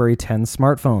BlackBerry 10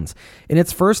 smartphones. In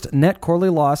its first net quarterly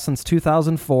loss since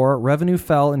 2004, revenue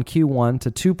fell in Q1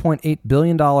 to $2.8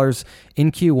 billion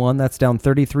in Q1. That's down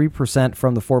 33%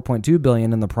 from the $4.2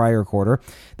 billion in the prior quarter.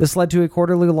 This led to a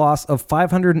quarterly loss of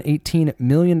 $518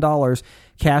 million.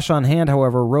 Cash on hand,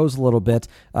 however, rose a little bit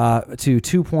to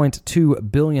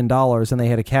 $2.2 billion, and they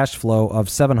had a cash flow of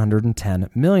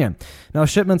 $710 million. Now,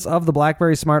 shipments of the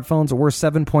BlackBerry smartphones were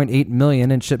 7.8 million,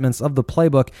 and shipments of the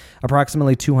Playbook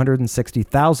approximately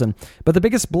 260,000. But the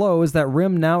biggest blow is that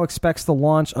RIM now expects the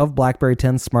launch of BlackBerry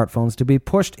 10 smartphones to be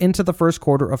pushed into the first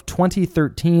quarter of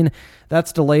 2013.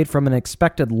 That's delayed from an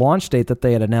expected launch date that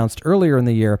they had announced earlier in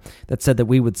the year that said that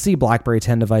we would see BlackBerry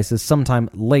 10 devices sometime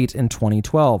late in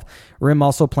 2012. RIM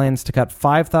also plans to cut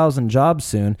 5,000 jobs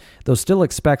soon, though still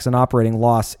expects an operating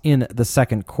loss in the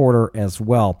second quarter as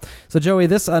well. So, Joey,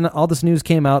 all this news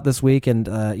came out this week, and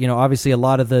obviously a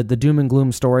lot of the doom and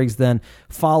gloom stories then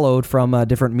followed from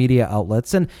different media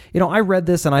outlets. And I read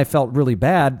this and I felt really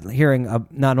bad hearing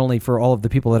not only for all of the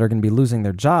people that are going to be losing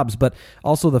their jobs, but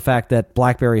also the fact that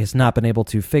BlackBerry has not been able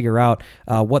to figure out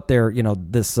what their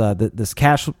this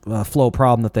cash flow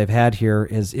problem that they've had here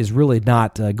is really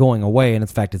not going away, and in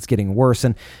fact it's getting worse.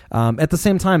 And at the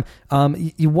same time,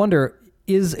 you wonder,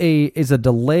 is a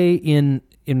delay in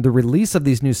the release of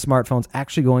these new smartphones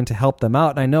actually going to help them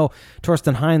out? And I know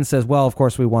Torsten Heinz says, well, of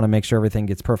course we want to make sure everything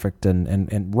gets perfect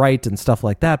and right and stuff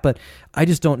like that, but I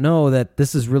just don't know that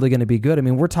this is really going to be good. I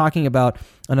mean, we're talking about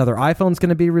another iPhone's going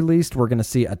to be released. We're going to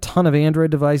see a ton of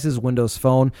Android devices. Windows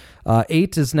Phone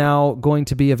 8 is now going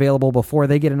to be available before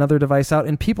they get another device out,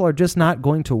 and people are just not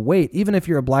going to wait. Even if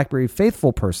you're a BlackBerry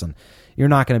faithful person, you're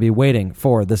not going to be waiting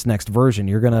for this next version.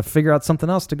 You're going to figure out something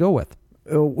else to go with.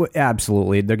 Oh,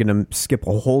 absolutely. They're going to skip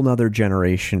a whole nother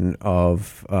generation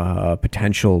of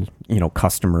potential,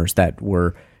 customers that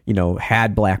were,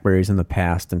 had BlackBerries in the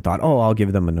past and thought, oh, I'll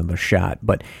give them another shot.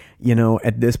 But,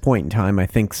 at this point in time, I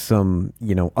think some,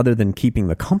 other than keeping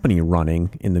the company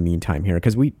running in the meantime here,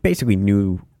 because we basically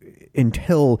knew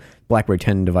until BlackBerry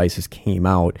 10 devices came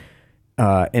out,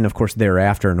 and of course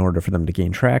thereafter, in order for them to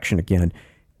gain traction again,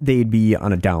 they'd be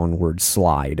on a downward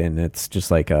slide, and it's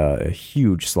just like a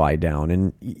huge slide down.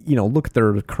 And, look at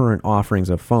their current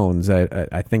offerings of phones.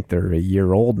 I think they're a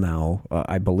year old now.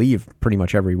 I believe pretty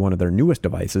much every one of their newest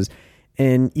devices.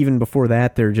 And even before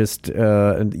that, they're just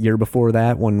a year before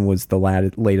that one was the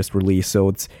latest release. So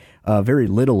it's very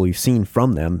little we've seen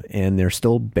from them, and they're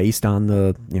still based on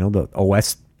the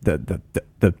OS,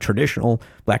 the traditional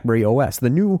BlackBerry OS. The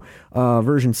new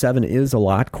version 7 is a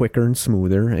lot quicker and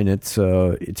smoother, and it's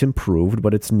improved,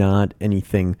 but it's not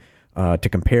anything to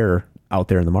compare out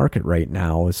there in the market right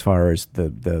now as far as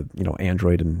the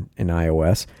Android and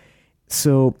iOS.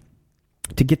 So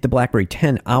to get the BlackBerry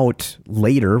 10 out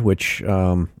later, which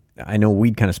I know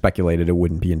we'd kind of speculated it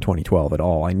wouldn't be in 2012 at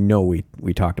all. I know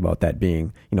we talked about that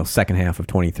being, second half of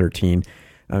 2013.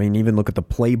 I mean, even look at the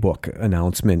Playbook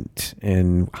announcement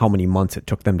and how many months it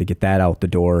took them to get that out the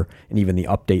door, and even the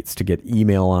updates to get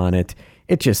email on it.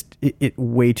 It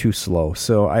way too slow.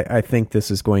 So I think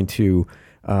this is going to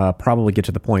probably get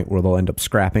to the point where they'll end up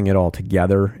scrapping it all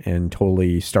together and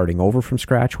totally starting over from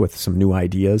scratch with some new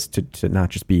ideas to not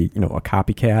just be, a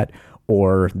copycat,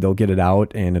 or they'll get it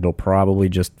out and it'll probably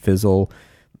just fizzle.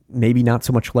 Maybe not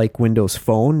so much like Windows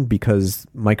Phone, because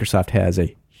Microsoft has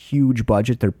a huge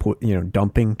budget they're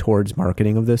dumping towards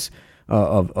marketing of this,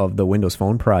 of the Windows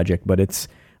Phone project. But it's,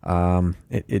 to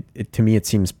me, it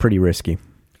seems pretty risky.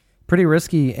 Pretty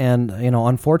risky and,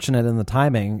 unfortunate in the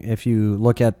timing. If you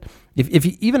look at,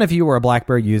 even if you were a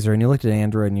BlackBerry user and you looked at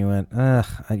Android and you went,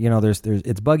 there's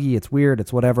it's buggy, it's weird,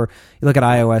 it's whatever. You look at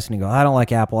iOS and you go, I don't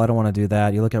like Apple, I don't want to do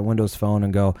that. You look at Windows Phone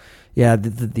and go, yeah,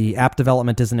 the app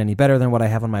development isn't any better than what I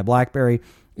have on my BlackBerry.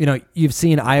 You've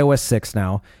seen iOS 6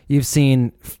 now. You've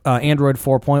seen Android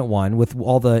 4.1 with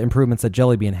all the improvements that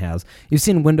Jelly Bean has. You've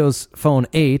seen Windows Phone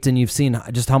 8, and you've seen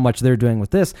just how much they're doing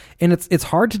with this. And it's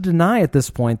hard to deny at this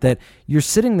point that you're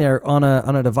sitting there on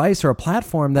a device or a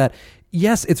platform that,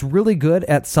 yes, it's really good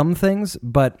at some things,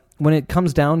 but when it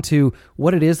comes down to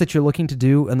what it is that you're looking to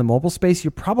do in the mobile space,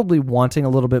 you're probably wanting a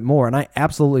little bit more. And I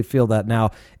absolutely feel that now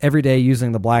every day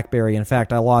using the BlackBerry. In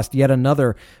fact, I lost yet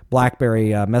another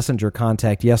BlackBerry Messenger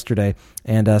contact yesterday.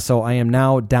 And so I am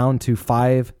now down to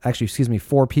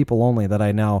 4 people only that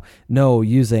I now know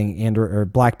using Android or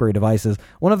BlackBerry devices.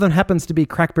 One of them happens to be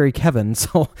Crackberry Kevin.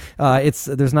 So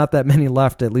there's not that many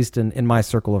left, at least in my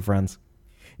circle of friends.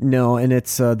 No, and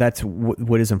it's that's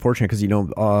what is unfortunate, because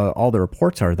all the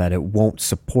reports are that it won't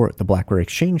support the BlackBerry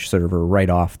Exchange server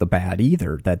right off the bat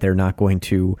either. That they're not going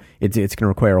to. It's going to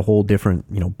require a whole different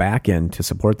back end to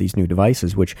support these new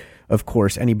devices. Which, of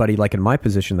course, anybody like in my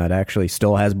position that actually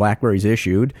still has BlackBerries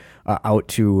issued out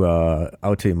to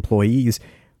employees.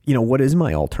 What is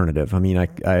my alternative? I mean,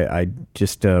 I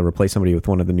just replaced somebody with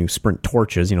one of the new Sprint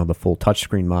torches, the full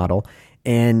touchscreen model,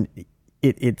 and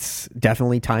it's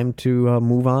definitely time to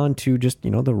move on to just,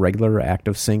 the regular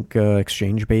ActiveSync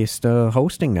Exchange-based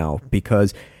hosting now,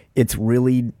 because it's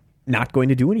really not going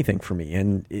to do anything for me.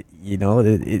 And,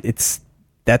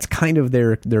 that's kind of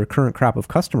their current crop of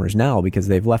customers now, because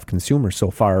they've left consumers so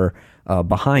far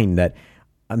behind that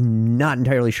I'm not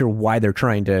entirely sure why they're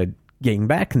trying to gain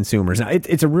back consumers. Now,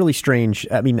 it's a really strange,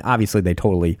 I mean, obviously they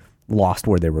totally lost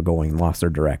where they were going, lost their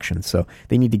direction. So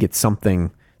they need to get something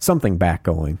back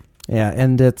going. Yeah,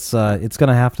 and it's going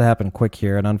to have to happen quick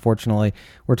here. And unfortunately,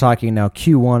 we're talking now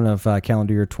Q1 of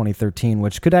calendar year 2013,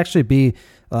 which could actually be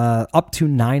up to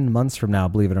 9 months from now,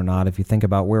 believe it or not. If you think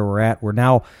about where we're at, we're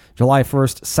now July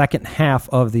 1st, second half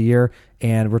of the year,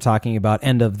 and we're talking about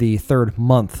end of the third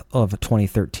month of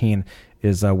 2013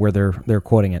 is where they're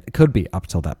quoting it. It could be up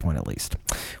till that point at least.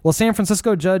 Well, San Jose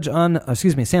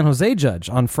judge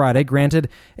on Friday granted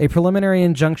a preliminary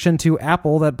injunction to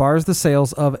Apple that bars the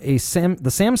sales of the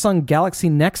Samsung Galaxy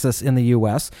Nexus in the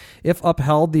U.S. If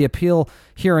upheld, the appeal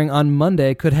hearing on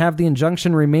Monday could have the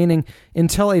injunction remaining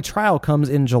until a trial comes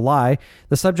in July.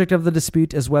 The subject of the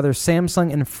dispute is whether Samsung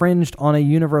infringed on a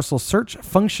universal search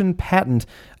function patent,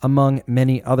 among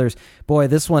many others. Boy,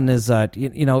 this one is,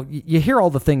 you hear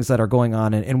all the things that are going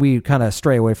on, and we kind of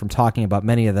stray away from talking about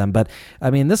many of them. But, I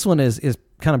mean, this one is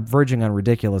kind of verging on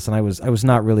ridiculous, and I was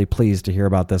not really pleased to hear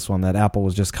about this one, that Apple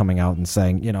was just coming out and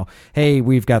saying, hey,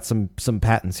 we've got some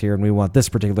patents here, and we want this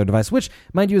particular device, which,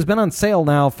 mind you, has been on sale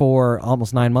now for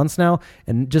almost 9 months now,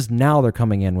 and just now they're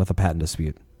coming in with a patent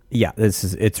dispute. Yeah,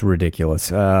 it's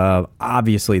ridiculous.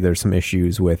 Obviously, there's some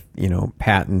issues with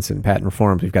patents and patent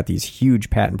reforms. We've got these huge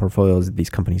patent portfolios that these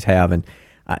companies have, and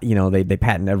they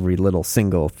patent every little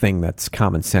single thing that's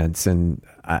common sense. And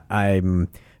I'm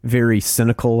very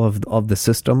cynical of the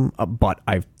system, but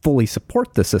I fully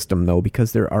support the system though,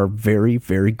 because there are very,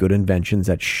 very good inventions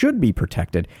that should be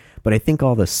protected. But I think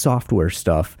all the software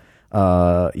stuff,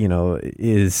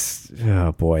 is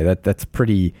that's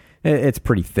pretty. It's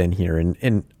pretty thin here,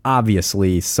 and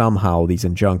obviously somehow these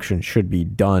injunctions should be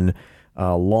done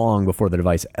long before the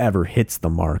device ever hits the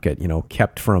market,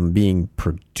 kept from being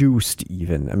produced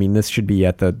even. I mean, this should be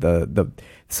at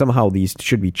somehow these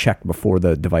should be checked before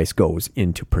the device goes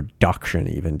into production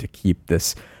even, to keep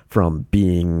this from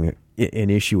being an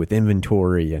issue with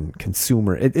inventory and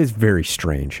consumer. It is very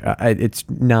strange. It's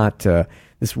not...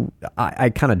 I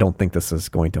kind of don't think this is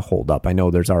going to hold up. I know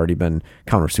there's already been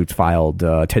countersuits filed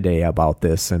today about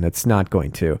this, and it's not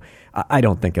going to. I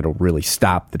don't think it'll really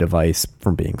stop the device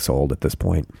from being sold at this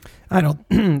point. I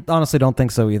honestly don't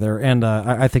think so either, and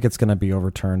I think it's going to be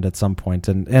overturned at some point.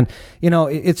 And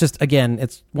it's just, again,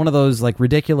 it's one of those like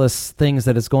ridiculous things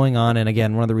that is going on. And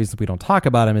again, one of the reasons we don't talk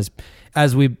about them is,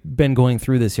 as we've been going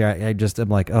through this year, I just am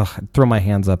like, throw my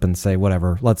hands up and say,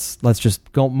 whatever. Let's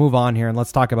just go move on here and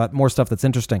let's talk about more stuff that's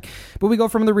interesting. But we go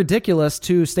from the ridiculous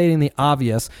to stating the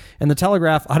obvious. And the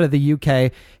Telegraph out of the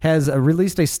UK has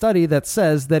released a study that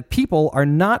says that people are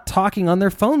not talking on their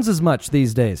phones as much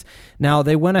these days. Now,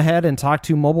 they went ahead and talked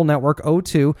to Mobile Network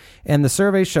O2, and the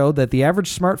survey showed that the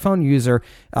average smartphone user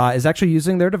is actually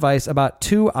using their device about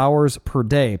 2 hours per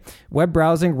day. Web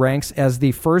browsing ranks as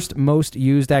the first most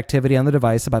used activity on the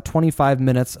device, about 25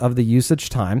 minutes of the usage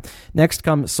time. Next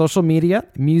comes social media,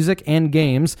 music, and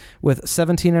games with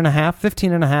 17.5,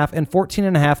 15.5, and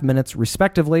 14.5 minutes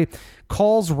respectively.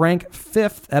 Calls rank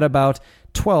fifth at about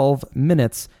 12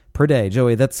 minutes per day.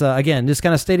 Joey, that's, again, just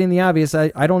kind of stating the obvious.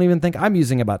 I don't even think I'm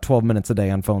using about 12 minutes a day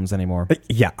on phones anymore.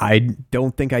 Yeah, I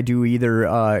don't think I do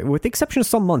either, with the exception of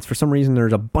some months. For some reason,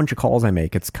 there's a bunch of calls I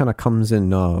make. It's kind of comes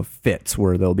in fits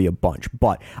where there'll be a bunch,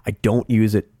 but I don't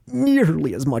use it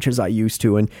nearly as much as I used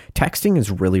to, and texting has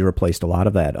really replaced a lot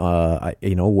of that.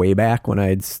 Way back when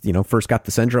I'd first got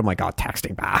the Sender, I'm like,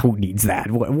 texting, who needs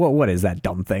that? What is that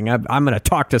dumb thing? I'm going to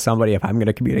talk to somebody if I'm going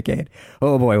to communicate.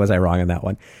 Oh boy, was I wrong on that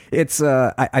one. It's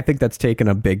I think that's taken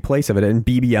a big place of it, and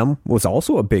BBM was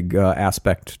also a big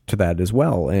aspect to that as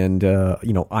well. And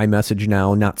iMessage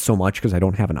now, not so much because I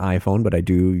don't have an iPhone, but I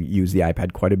do use the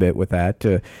iPad quite a bit with that.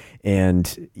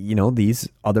 And these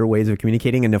other ways of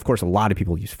communicating, and of course a lot of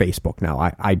people use Facebook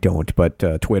now. I don't, but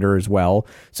Twitter as well.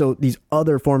 So these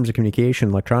other forms of communication,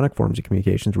 electronic forms of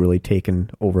communication, has really taken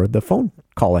over the phone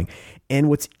calling. And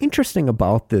what's interesting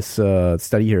about this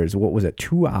study here is, what was it,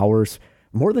 2 hours,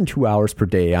 more than 2 hours per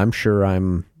day. I'm sure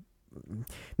I'm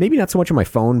maybe not so much on my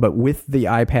phone, but with the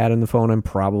iPad and the phone, I'm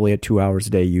probably at 2 hours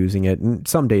a day using it. And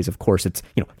some days, of course, it's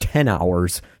 10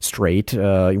 hours straight.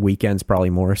 Weekends probably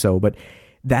more so, but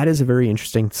that is a very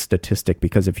interesting statistic,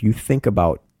 because if you think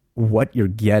about what you're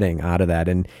getting out of that,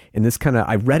 and this kind of,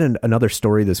 I read another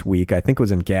story this week, I think it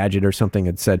was in Gadget or something,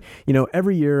 it said,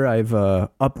 every year I've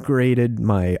upgraded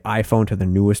my iPhone to the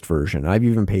newest version. I've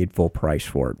even paid full price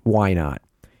for it. Why not?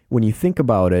 When you think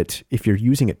about it, if you're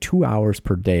using it 2 hours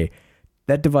per day,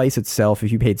 that device itself,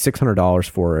 if you paid $600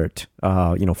 for it,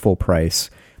 full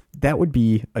price, that would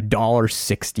be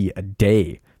 $1.60 a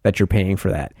day that you're paying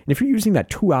for that. And if you're using that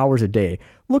 2 hours a day,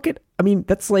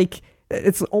 that's like,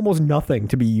 it's almost nothing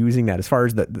to be using that as far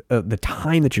as the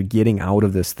time that you're getting out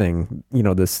of this thing.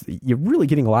 You're really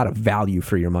getting a lot of value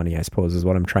for your money, I suppose, is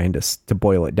what I'm trying to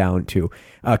boil it down to,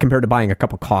 compared to buying a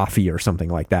cup of coffee or something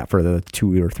like that for the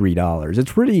 $2 or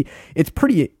 $3. It's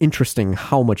pretty interesting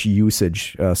how much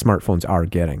usage smartphones are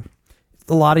getting.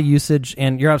 A lot of usage,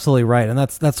 and you're absolutely right, and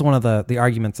that's one of the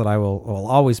arguments that I will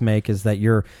always make, is that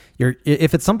you're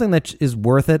if it's something that is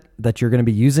worth it, that you're going to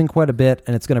be using quite a bit,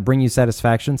 and it's going to bring you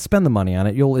satisfaction, spend the money on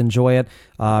it. You'll enjoy it,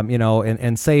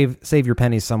 and save your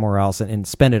pennies somewhere else and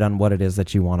spend it on what it is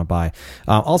that you want to buy.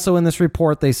 Also, in this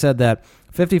report, they said that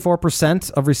 54%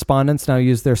 of respondents now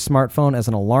use their smartphone as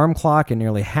an alarm clock, and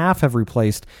nearly half have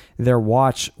replaced their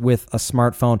watch with a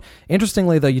smartphone.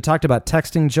 Interestingly, though, you talked about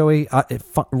texting, Joey.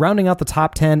 Rounding out the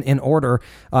top 10 in order,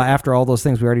 after all those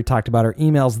things we already talked about, are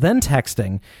emails, then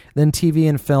texting, then TV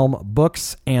and film,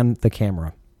 books, and the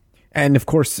camera. And of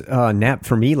course,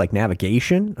 for me, like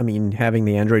navigation. I mean, having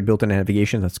the Android built-in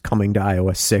navigation that's coming to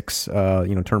iOS 6,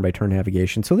 turn-by-turn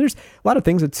navigation. So there's a lot of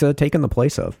things it's taken the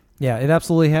place of. Yeah, it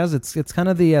absolutely has. It's kind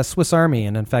of the Swiss Army,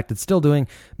 and in fact, it's still doing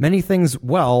many things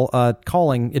well.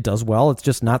 Calling, it does well. It's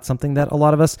just not something that a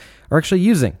lot of us are actually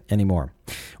using anymore.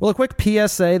 Well, a quick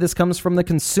PSA. This comes from The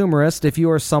Consumerist. If you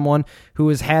are someone who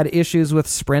has had issues with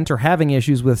Sprint or having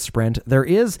issues with Sprint, there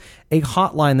is a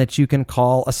hotline that you can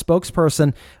call. A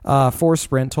spokesperson for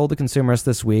Sprint told The Consumerist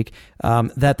this week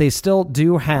that they still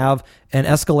do have an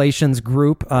escalations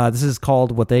group. This is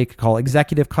called what they call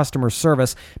executive customer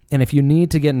service. And if you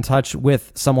need to get in touch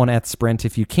with someone at Sprint,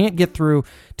 if you can't get through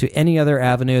to any other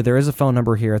avenue, there is a phone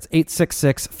number here. It's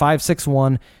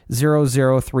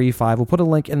 866-561-0035. We'll put a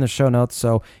link in the show notes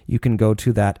so you can go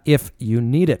to that if you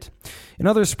need it. In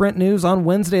other Sprint news, on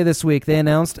Wednesday this week, they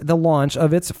announced the launch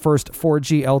of its first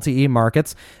 4G LTE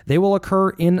markets. They will occur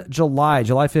in July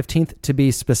 15th to be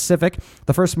specific.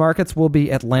 The first markets will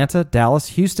be Atlanta, Dallas,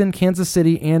 Houston, Kansas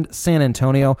City, and San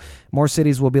Antonio. More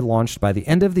cities will be launched by the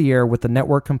end of the year, with the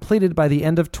network completed by the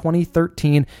end of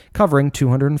 2013, covering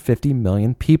 250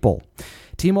 million people.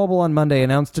 T-Mobile on Monday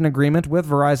announced an agreement with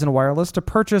Verizon Wireless to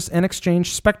purchase and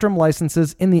exchange spectrum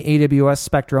licenses in the AWS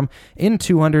spectrum in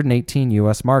 218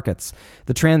 U.S. markets.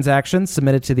 The transaction,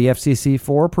 submitted to the FCC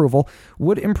for approval,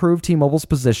 would improve T-Mobile's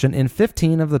position in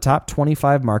 15 of the top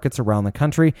 25 markets around the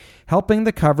country, helping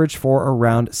the coverage for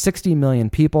around 60 million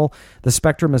people. The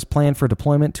spectrum is planned for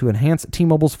deployment to enhance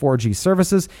T-Mobile's 4G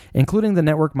services, including the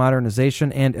network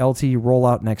modernization and LTE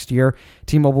rollout next year.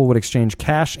 T-Mobile would exchange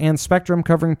cash and spectrum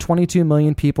covering 22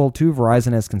 million people to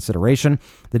Verizon as consideration.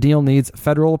 The deal needs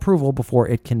federal approval before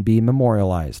it can be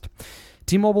memorialized.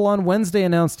 T-Mobile on Wednesday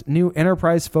announced new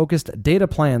enterprise-focused data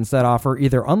plans that offer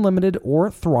either unlimited or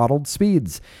throttled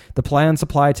speeds. The plans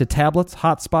apply to tablets,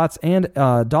 hotspots, and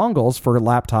dongles for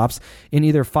laptops in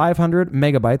either 500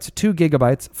 megabytes, 2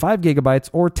 gigabytes, 5 gigabytes,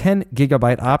 or 10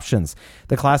 gigabyte options.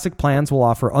 The classic plans will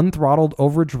offer unthrottled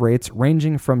overage rates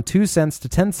ranging from 2 cents to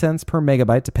 10 cents per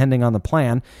megabyte depending on the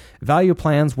plan. Value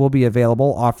plans will be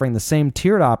available, offering the same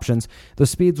tiered options. The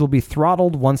speeds will be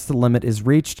throttled once the limit is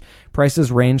reached.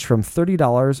 Prices range from $30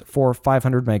 for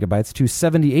 500 megabytes to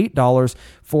 $78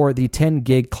 for the 10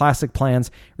 gig classic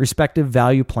plans. Respective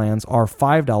value plans are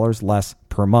 $5 less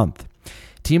per month.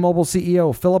 T-Mobile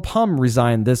CEO Philip Hum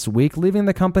resigned this week, leaving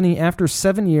the company after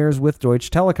 7 years with Deutsche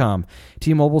Telekom.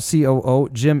 T-Mobile COO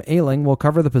Jim Ailing will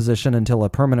cover the position until a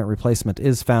permanent replacement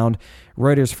is found.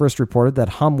 Reuters first reported that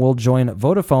Hum will join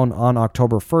Vodafone on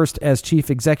October 1st as chief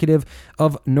executive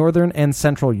of Northern and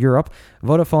Central Europe.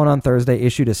 Vodafone on Thursday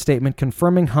issued a statement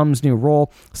confirming Hum's new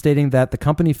role, stating that the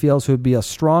company feels he would be a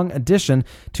strong addition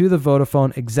to the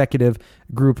Vodafone Executive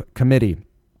Group Committee.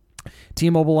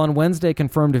 T-Mobile on Wednesday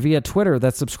confirmed via Twitter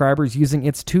that subscribers using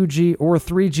its 2G or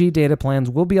 3G data plans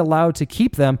will be allowed to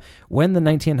keep them when the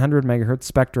 1900 MHz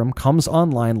spectrum comes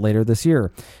online later this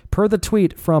year. Per the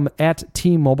tweet from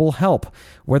 @T-Mobile Help,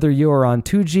 whether you are on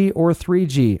 2G or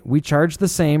 3G, we charge the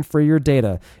same for your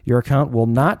data. Your account will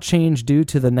not change due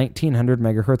to the 1900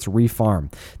 MHz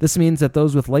refarm. This means that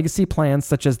those with legacy plans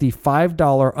such as the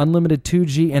 $5 unlimited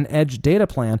 2G and Edge data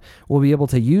plan will be able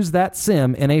to use that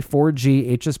SIM in a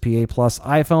 4G HSPA Plus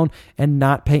iPhone and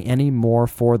not pay any more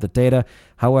for the data.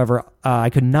 However, I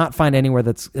could not find anywhere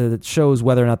that shows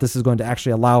whether or not this is going to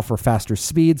actually allow for faster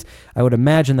speeds. I would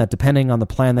imagine that depending on the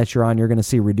plan that you're on, you're going to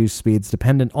see reduced speeds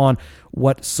dependent on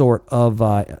what sort of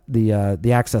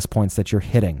the access points that you're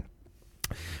hitting.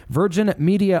 Virgin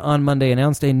Media on Monday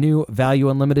announced a new value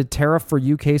unlimited tariff for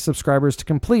UK subscribers to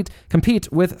compete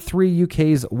with Three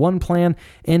UK's One Plan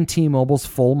and T-Mobile's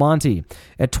Full Monty.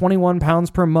 At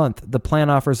 £21 per month, the plan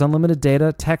offers unlimited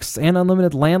data, texts, and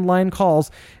unlimited landline calls,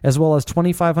 as well as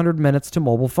 2,500 minutes to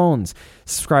mobile phones.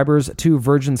 Subscribers to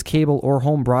Virgin's cable or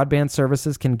home broadband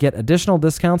services can get additional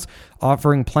discounts,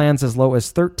 offering plans as low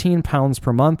as £13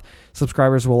 per month.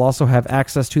 Subscribers will also have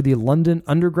access to the London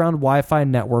Underground Wi-Fi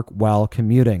network while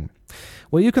commuting.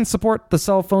 Well, you can support the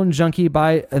Cell Phone Junkie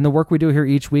and the work we do here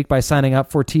each week by signing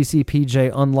up for TCPJ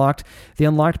Unlocked. The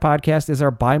Unlocked podcast is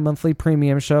our bi-monthly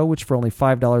premium show, which for only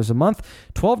 $5 a month,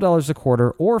 $12 a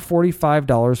quarter, or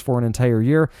 $45 for an entire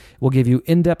year will give you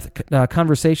in-depth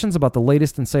conversations about the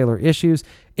latest in cellular issues,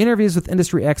 interviews with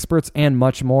industry experts, and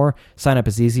much more. Sign up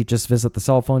is easy. Just visit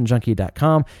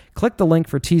thecellphonejunkie.com. Click the link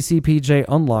for TCPJ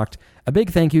Unlocked. A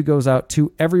big thank you goes out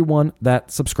to everyone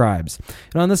that subscribes.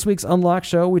 And on this week's Unlock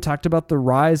show, we talked about the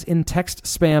rise in text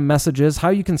spam messages, how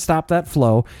you can stop that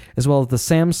flow, as well as the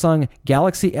Samsung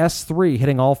Galaxy S3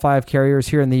 hitting all 5 carriers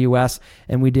here in the U.S.,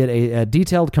 and we did a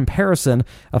detailed comparison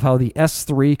of how the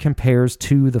S3 compares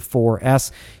to the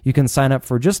 4S. You can sign up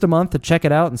for just a month to check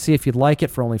it out and see if you'd like it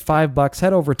for only $5.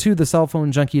 Head over to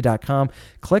thecellphonejunkie.com.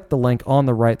 Click the link on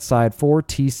the right side for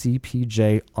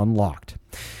TCPJ Unlocked.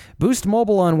 Boost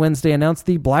Mobile on Wednesday announced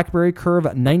the BlackBerry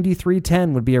Curve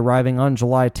 9310 would be arriving on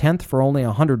July 10th for only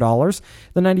 $100.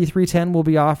 The 9310 will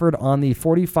be offered on the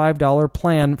 $45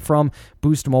 plan from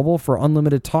Boost Mobile for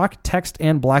unlimited talk, text,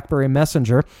 and BlackBerry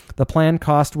Messenger. The plan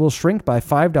cost will shrink by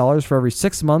 $5 for every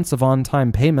 6 months of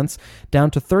on-time payments, down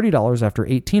to $30 after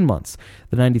 18 months.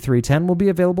 The 9310 will be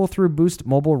available through Boost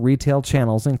Mobile retail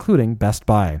channels, including Best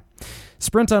Buy.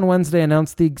 Sprint on Wednesday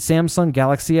announced the Samsung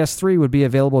Galaxy S3 would be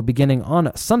available beginning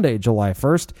on Sunday, July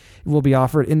 1st. It will be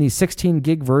offered in the 16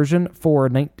 gig version for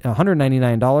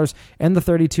 $199 and the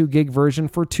 32 gig version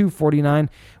for $249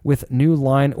 with new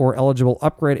line or eligible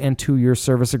upgrade and 2-year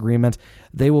service agreement.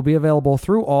 They will be available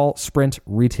through all Sprint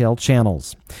retail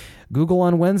channels. Google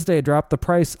on Wednesday dropped the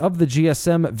price of the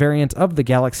GSM variant of the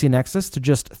Galaxy Nexus to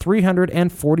just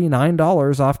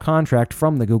 $349 off contract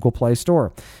from the Google Play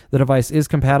Store. The device is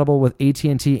compatible with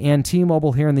AT&T and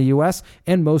T-Mobile here in the U.S.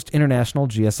 and most international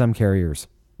GSM carriers.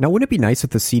 Now, wouldn't it be nice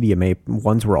if the CDMA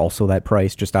ones were also that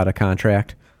price, just out of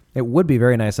contract? It would be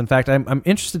very nice. In fact, I'm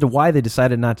interested to why they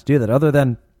decided not to do that, other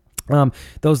than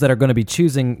those that are going to be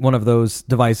choosing one of those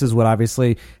devices would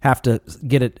obviously have to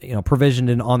get it, provisioned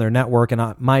in on their network.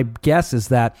 And my guess is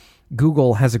that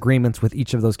Google has agreements with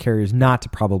each of those carriers not to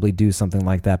probably do something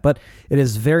like that. But it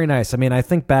is very nice. I mean, I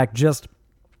think back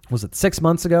was it 6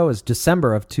 months ago? It was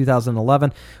December of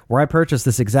 2011, where I purchased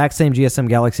this exact same GSM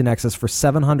Galaxy Nexus for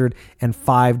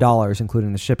 $705,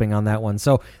 including the shipping on that one.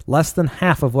 So less than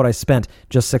half of what I spent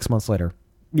just 6 months later.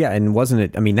 Yeah, and wasn't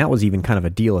it, that was even kind of a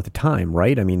deal at the time,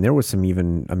 right? There was some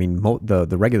even,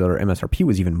 the regular MSRP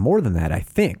was even more than that, I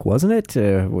think, wasn't it?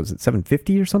 Was it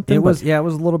 $750 or something? It was a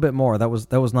little bit more. That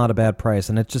was not a bad price,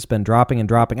 and it's just been dropping and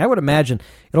dropping. I would imagine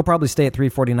it'll probably stay at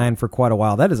 $349 for quite a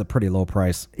while. That is a pretty low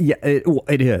price. Yeah,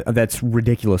 it is. That's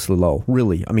ridiculously low,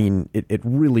 really. It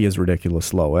really is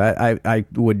ridiculous low. I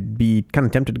would be kind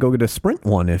of tempted to go get a Sprint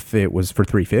one if it was for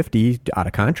 $350 out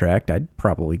of contract. I'd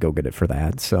probably go get it for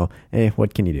that. So,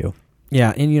 what can you do?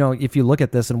 Yeah, and if you look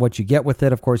at this and what you get with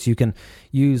it, of course, you can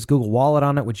use Google Wallet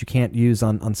on it, which you can't use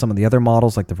on some of the other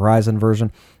models, like the Verizon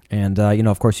version. And,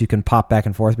 of course, you can pop back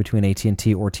and forth between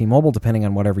AT&T or T-Mobile, depending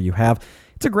on whatever you have.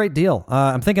 It's a great deal.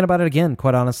 I'm thinking about it again,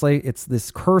 quite honestly. It's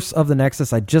this curse of the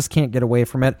Nexus. I just can't get away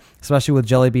from it, especially with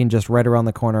Jelly Bean just right around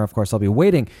the corner. Of course, I'll be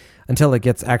waiting until it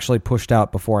gets actually pushed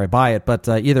out before I buy it. But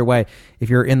either way, if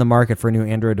you're in the market for a new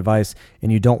Android device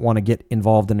and you don't want to get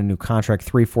involved in a new contract,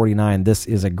 $349, this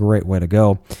is a great way to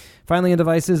go. Finally, in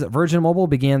devices, Virgin Mobile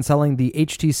began selling the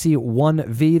HTC One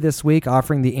V this week,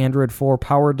 offering the Android 4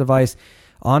 powered device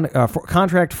on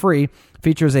contract free.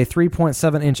 Features a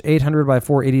 3.7-inch 800 by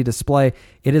 480 display.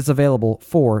 It is available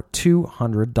for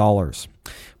 $200.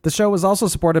 The show is also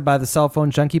supported by the Cell Phone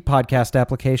Junkie podcast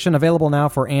application, available now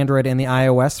for Android and the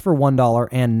iOS for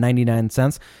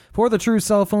 $1.99. For the true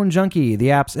cell phone junkie, the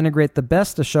apps integrate the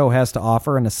best the show has to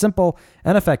offer in a simple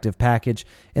and effective package.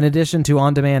 In addition to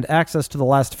on-demand access to the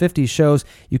last 50 shows,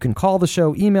 you can call the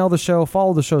show, email the show,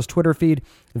 follow the show's Twitter feed,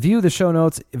 view the show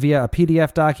notes via a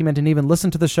PDF document, and even listen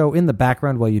to the show in the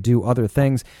background while you do other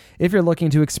things. If you're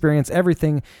looking to experience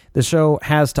everything the show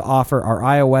has to offer, our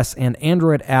iOS and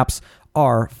Android apps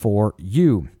are for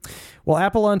you. Well,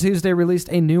 Apple on Tuesday released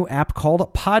a new app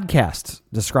called Podcasts,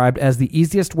 described as the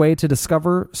easiest way to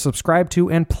discover, subscribe to,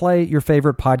 and play your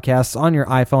favorite podcasts on your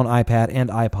iPhone, iPad, and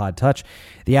iPod Touch.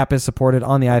 The app is supported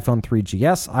on the iPhone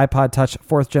 3GS, iPod Touch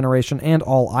 4th generation, and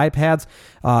all iPads,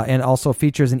 and also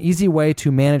features an easy way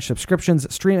to manage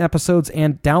subscriptions, stream episodes,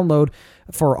 and download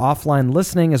for offline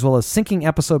listening, as well as syncing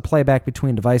episode playback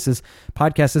between devices.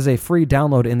 Podcast is a free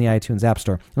download in the iTunes App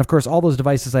Store. And of course, all those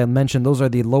devices I mentioned, those are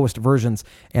the lowest versions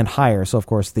and higher. So of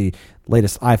course, the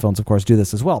latest iPhones, of course, do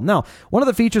this as well. Now, one of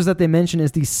the features that they mention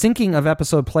is the syncing of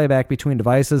episode playback between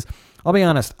devices. I'll be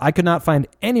honest, I could not find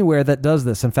anywhere that does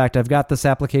this. In fact, I've got this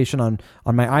application on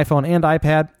my iPhone and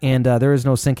iPad, and there is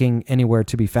no syncing anywhere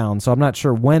to be found. So I'm not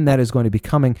sure when that is going to be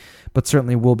coming, but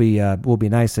certainly will be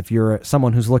nice if you're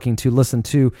someone who's looking to listen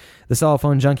to the Cell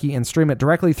Phone Junkie and stream it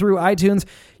directly through iTunes.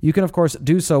 You can, of course,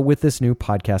 do so with this new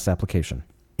podcast application.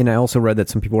 And I also read that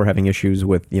some people were having issues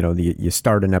with, you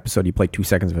start an episode, you play 2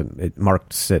 seconds of it, it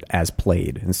marks it as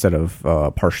played instead of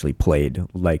partially played,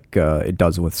 like it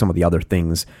does with some of the other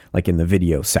things, like in the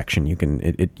video section.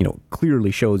 It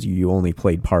clearly shows you only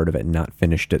played part of it and not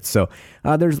finished it. So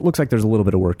looks like there's a little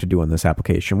bit of work to do on this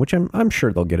application, which I'm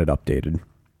sure they'll get it updated.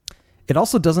 It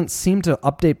also doesn't seem to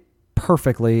update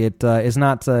perfectly. It is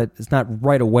not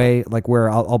right away, like where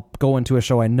I'll go into a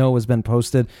show I know has been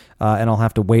posted and I'll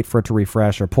have to wait for it to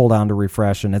refresh or pull down to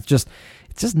refresh, and it's just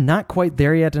not quite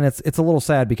there yet. And it's a little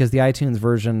sad because the iTunes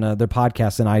version, the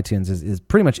podcast in iTunes is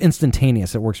pretty much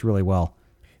instantaneous. It works really well.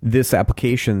 This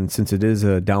application, since it is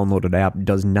a downloaded app,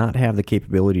 does not have the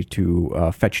capability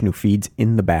to fetch new feeds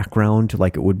in the background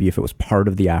like it would be if it was part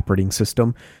of the operating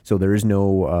system. So there is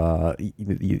no,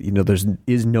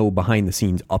 no behind the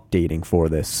scenes updating for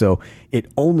this. So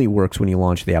it only works when you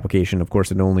launch the application. Of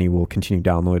course, it only will continue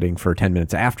downloading for 10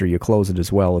 minutes after you close it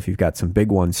as well if you've got some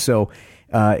big ones. So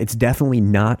it's definitely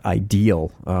not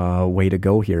ideal way to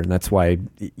go here, and that's why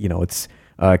it's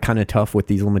kind of tough with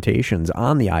these limitations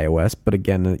on the iOS. But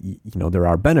again, there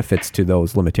are benefits to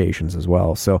those limitations as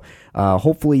well. So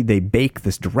hopefully they bake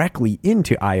this directly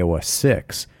into iOS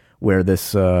 6, where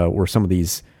some of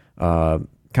these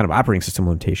kind of operating system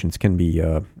limitations can be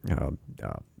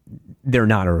they're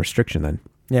not a restriction then.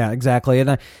 Yeah, exactly.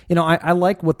 And I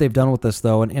like what they've done with this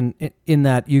though, and in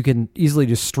that you can easily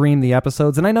just stream the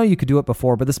episodes. And I know you could do it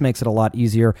before, but this makes it a lot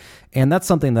easier. And that's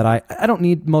something that I don't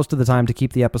need most of the time to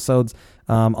keep the episodes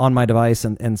on my device,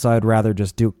 and so I'd rather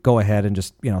just go ahead and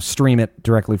just stream it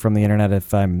directly from the internet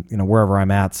if I'm wherever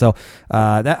I'm at. So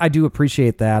that I do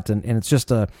appreciate that, and it's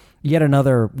just yet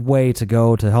another way to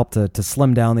go to help to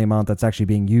slim down the amount that's actually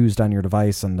being used on your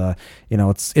device. And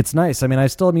it's nice. I mean, I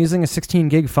still am using a 16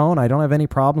 gig phone. I don't have any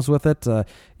problems with it.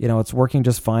 It's working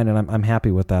just fine, and I'm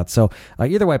happy with that. So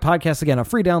either way, podcast, again, a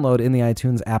free download in the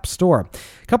iTunes App Store.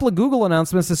 A couple of Google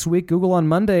announcements this week. Google on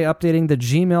Monday updating the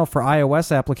Gmail for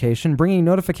iOS application, bringing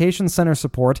Notification Center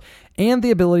support and the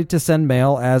ability to send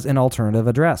mail as an alternative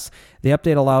address. The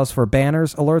update allows for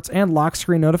banners, alerts, and lock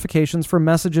screen notifications for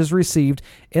messages received,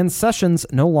 and sessions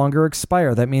no longer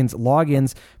expire. That means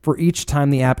logins for each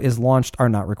time the app is launched are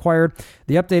not required.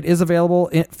 The update is available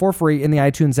for free in the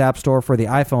iTunes App Store for the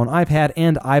iPhone, iPad,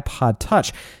 and iPod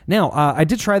Touch. Now, I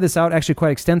did try this out actually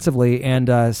quite extensively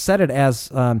and set it as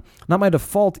not my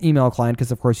default email client,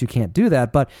 because of course you can't do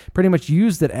that, but pretty much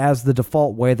used it as the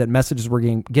default way that messages were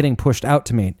getting pushed out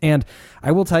to me. And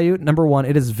I will tell you, number one,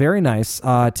 it is very nice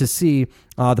to see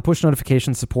the push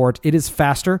notification support. It is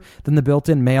faster than the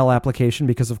built-in mail application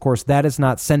because, of course, that is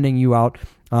not sending you out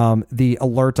the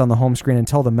alert on the home screen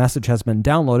until the message has been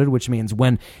downloaded, which means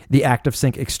when the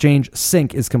ActiveSync Exchange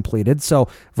sync is completed. So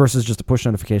versus just a push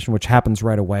notification, which happens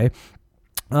right away.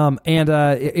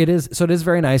 It is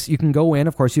very nice. You can go in,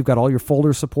 of course, you've got all your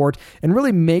folder support, and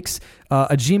really makes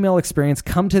a Gmail experience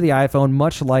come to the iPhone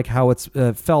much like how it's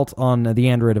felt on the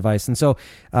Android device. And so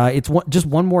it's just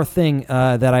one more thing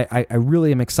that I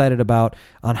really am excited about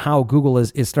on how Google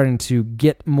is starting to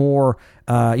get more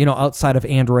outside of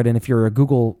Android. And if you're a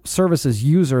Google Services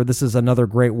user, this is another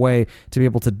great way to be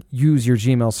able to use your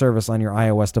Gmail service on your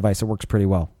iOS device. It works pretty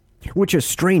well. Which is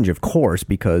strange, of course,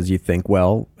 because you think,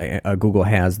 well, Google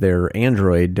has their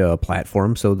Android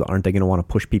platform, so aren't they going to want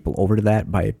to push people over to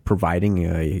that by providing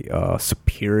a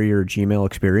superior Gmail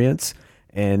experience?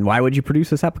 And why would you produce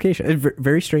this application? It's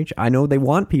very strange. I know they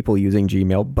want people using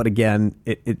Gmail, but again,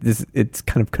 it's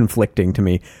kind of conflicting to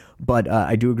me. But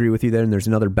I do agree with you there, and there's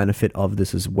another benefit of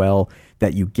this as well,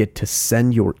 that you get to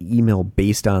send your email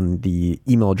based on the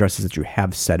email addresses that you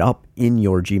have set up in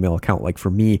your Gmail account. Like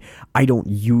for me, I don't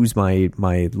use my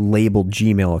labeled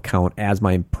Gmail account as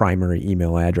my primary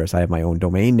email address. I have my own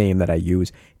domain name that I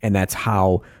use, and that's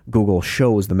how Google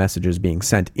shows the messages being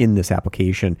sent in this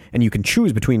application. And you can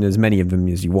choose between as many of them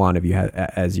as you want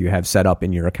as you have set up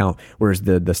in your account, whereas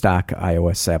the stock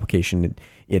iOS application,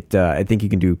 I think you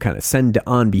can do kind of send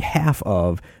on behalf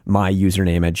of my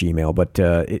username at Gmail, but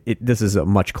this is a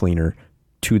much cleaner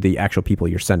to the actual people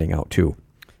you're sending out to.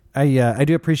 I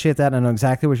do appreciate that. I know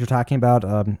exactly what you're talking about.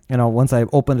 Once I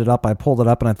opened it up, I pulled it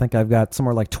up, and I think I've got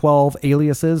somewhere like 12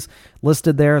 aliases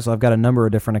listed there. So I've got a number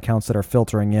of different accounts that are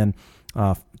filtering in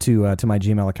to my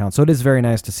Gmail account. So it is very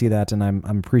nice to see that, and I'm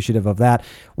appreciative of that.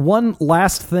 One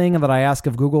last thing that I ask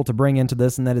of Google to bring into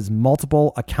this, and that is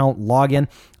multiple account login.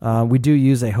 We do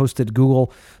use a hosted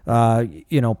Google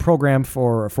program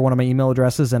for one of my email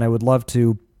addresses, and I would love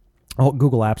to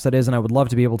Google Apps, that is, and I would love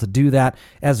to be able to do that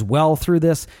as well through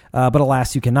this, but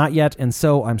alas, you cannot yet, and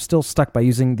so I'm still stuck by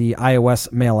using the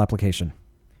iOS mail application.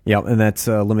 Yeah, and that's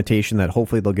a limitation that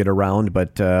hopefully they'll get around,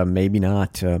 but maybe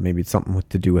not. Maybe it's something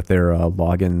to do with their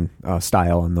login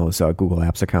style on those Google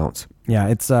Apps accounts. Yeah,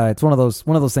 it's one of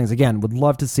those things. Again, would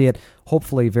love to see it.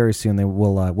 Hopefully, very soon they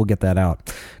will get that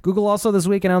out. Google also this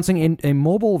week announcing a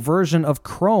mobile version of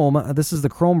Chrome. This is the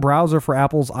Chrome browser for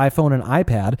Apple's iPhone and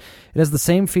iPad. It has the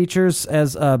same features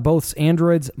as both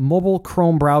Android's mobile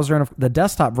Chrome browser and the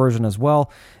desktop version as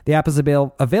well. The app is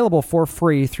available for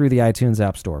free through the iTunes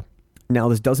App Store. Now,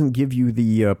 this doesn't give you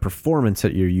the performance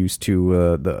that you're used to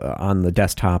on the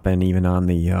desktop and even on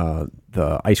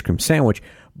the ice cream sandwich,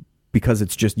 because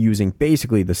it's just using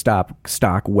basically the stock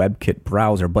WebKit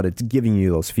browser, but it's giving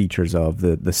you those features of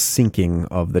the syncing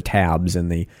of the tabs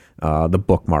and the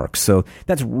bookmarks. So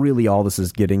that's really all this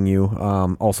is getting you.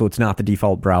 Also, it's not the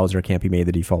default browser; it can't be made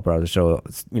the default browser. So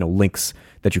links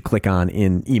that you click on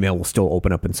in email will still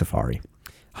open up in Safari.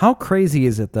 How crazy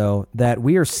is it, though, that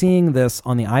we are seeing this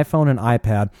on the iPhone and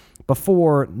iPad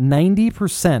before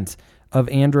 90% of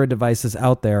Android devices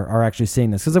out there are actually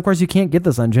seeing this? Because, of course, you can't get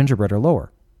this on Gingerbread or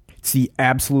lower. It's the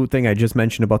absolute thing I just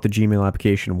mentioned about the Gmail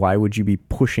application. Why would you be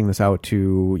pushing this out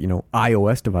to,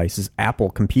 iOS devices, Apple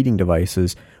competing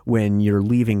devices, when you're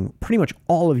leaving pretty much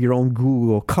all of your own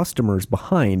Google customers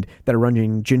behind that are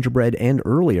running Gingerbread and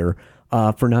earlier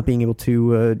for not being able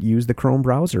to use the Chrome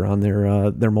browser on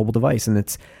their mobile device? And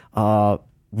it's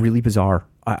really bizarre.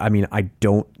 I mean, I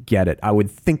don't get it. I would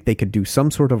think they could do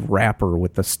some sort of wrapper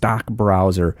with the stock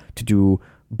browser to do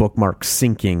bookmark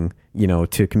syncing,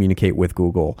 to communicate with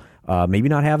Google. Maybe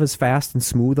not have as fast and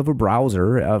smooth of a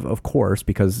browser, of course,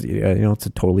 because it's a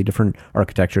totally different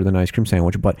architecture than Ice Cream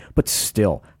Sandwich. But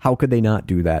still, how could they not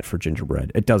do that for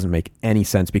Gingerbread? It doesn't make any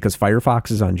sense because Firefox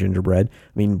is on Gingerbread.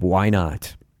 I mean, why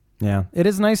not? Yeah, it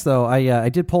is nice though. I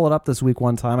did pull it up this week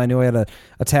one time. I knew I had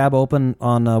a tab open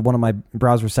on one of my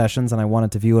browser sessions, and I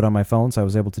wanted to view it on my phone, so I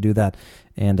was able to do that.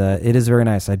 And it is very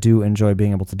nice. I do enjoy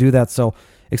being able to do that. So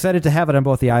excited to have it on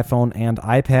both the iPhone and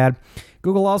iPad.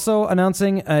 Google also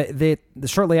announcing that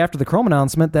shortly after the Chrome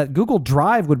announcement that Google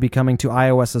Drive would be coming to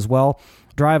iOS as well.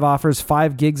 Drive offers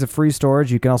 5 gigs of free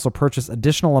storage. You can also purchase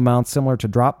additional amounts similar to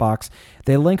Dropbox.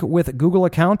 They link with Google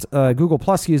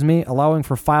Plus, allowing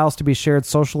for files to be shared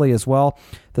socially as well.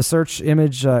 The search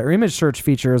image search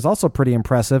feature is also pretty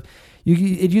impressive.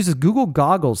 It uses Google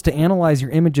Goggles to analyze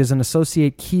your images and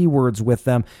associate keywords with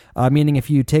them, meaning if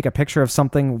you take a picture of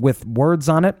something with words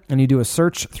on it and you do a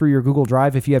search through your Google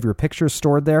Drive, if you have your pictures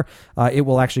stored there, it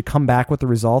will actually come back with the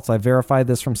results. I verified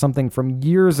this from something from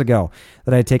years ago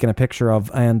that I had taken a picture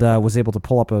of and was able to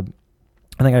pull up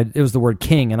it was the word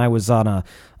king, and I was on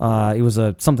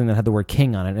something that had the word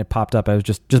king on it, and it popped up. I was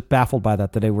just baffled by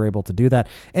that they were able to do that.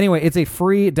 Anyway, it's a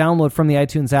free download from the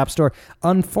iTunes App Store.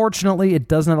 Unfortunately, it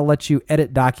does not let you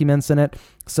edit documents in it.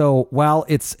 So while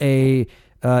it's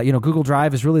Google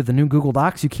Drive is really the new Google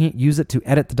Docs, you can't use it to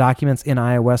edit the documents in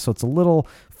iOS, so it's a little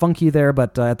funky there,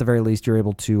 but at the very least, you're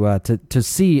able to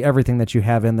see everything that you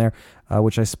have in there,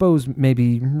 which I suppose may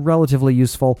be relatively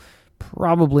useful.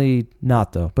 Probably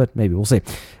not, though, but maybe we'll see.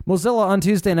 Mozilla on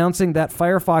Tuesday announcing that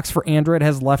Firefox for Android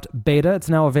has left beta. It's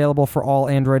now available for all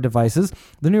Android devices.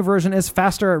 The new version is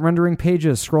faster at rendering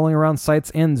pages, scrolling around sites,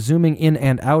 and zooming in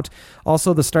and out.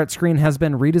 Also, the start screen has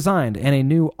been redesigned, and a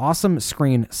new awesome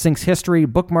screen syncs history,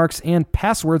 bookmarks, and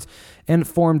passwords and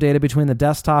form data between the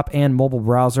desktop and mobile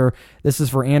browser. This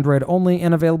is for Android only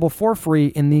and available for free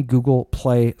in the Google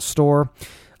Play Store.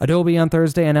 Adobe on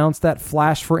Thursday announced that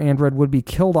Flash for Android would be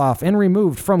killed off and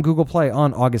removed from Google Play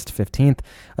on August 15th.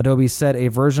 Adobe said a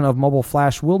version of mobile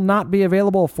Flash will not be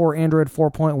available for Android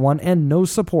 4.1 and no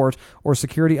support or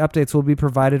security updates will be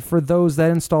provided for those that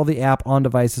install the app on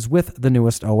devices with the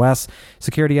newest OS.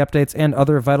 Security updates and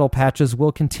other vital patches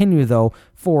will continue, though,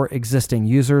 for existing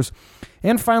users.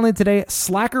 And finally today,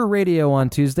 Slacker Radio on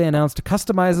Tuesday announced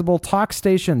customizable talk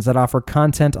stations that offer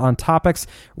content on topics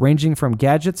ranging from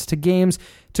gadgets to games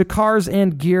to cars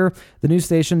and gear. The new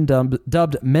station,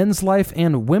 dubbed Men's Life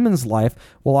and Women's Life,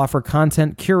 will offer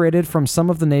content curated from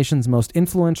some of the nation's most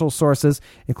influential sources,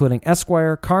 including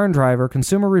Esquire, Car and Driver,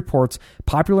 Consumer Reports,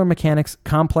 Popular Mechanics,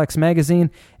 Complex Magazine,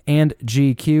 and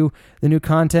GQ. The new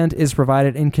content is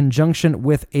provided in conjunction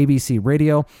with ABC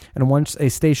Radio, and once a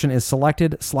station is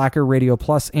selected, Slacker Radio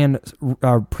Plus and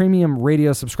premium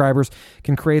radio subscribers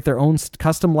can create their own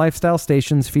custom lifestyle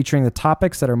stations featuring the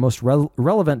topics that are most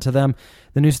relevant to them.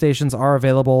 The new stations are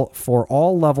available for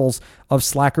all levels of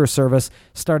Slacker service,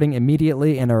 starting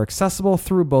immediately, and are accessible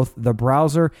through both the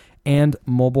browser and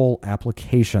mobile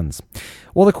applications.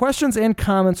 Well, the questions and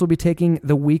comments will be taking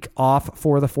the week off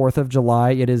for the 4th of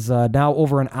July. It is now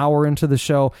over an hour into the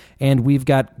show, and we've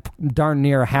got darn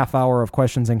near a half hour of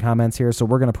questions and comments here, so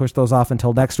we're going to push those off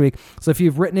until next week. So if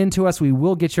you've written into us, we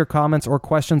will get your comments or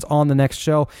questions on the next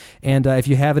show, and if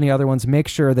you have any other ones, make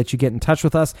sure that you get in touch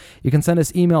with us. You can send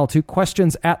us email to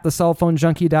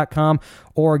questions@thecellphonejunkie.com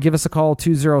or give us a call,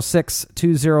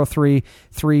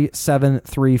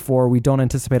 206-203-3734. We don't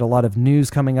anticipate a lot of news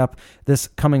coming up this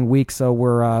coming week, so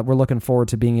we're looking forward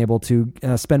to being able to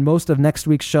spend most of next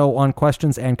week's show on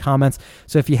questions and comments.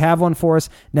 So if you have one for us,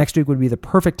 next week would be the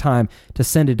perfect time to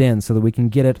send it in so that we can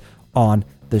get it on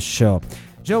the show.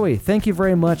 Joey, thank you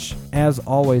very much, as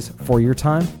always, for your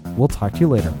time. We'll talk to you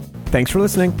later. Thanks for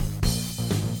listening.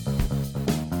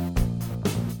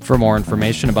 For more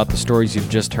information about the stories you've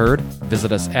just heard,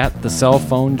 visit us at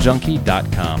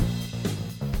thecellphonejunkie.com.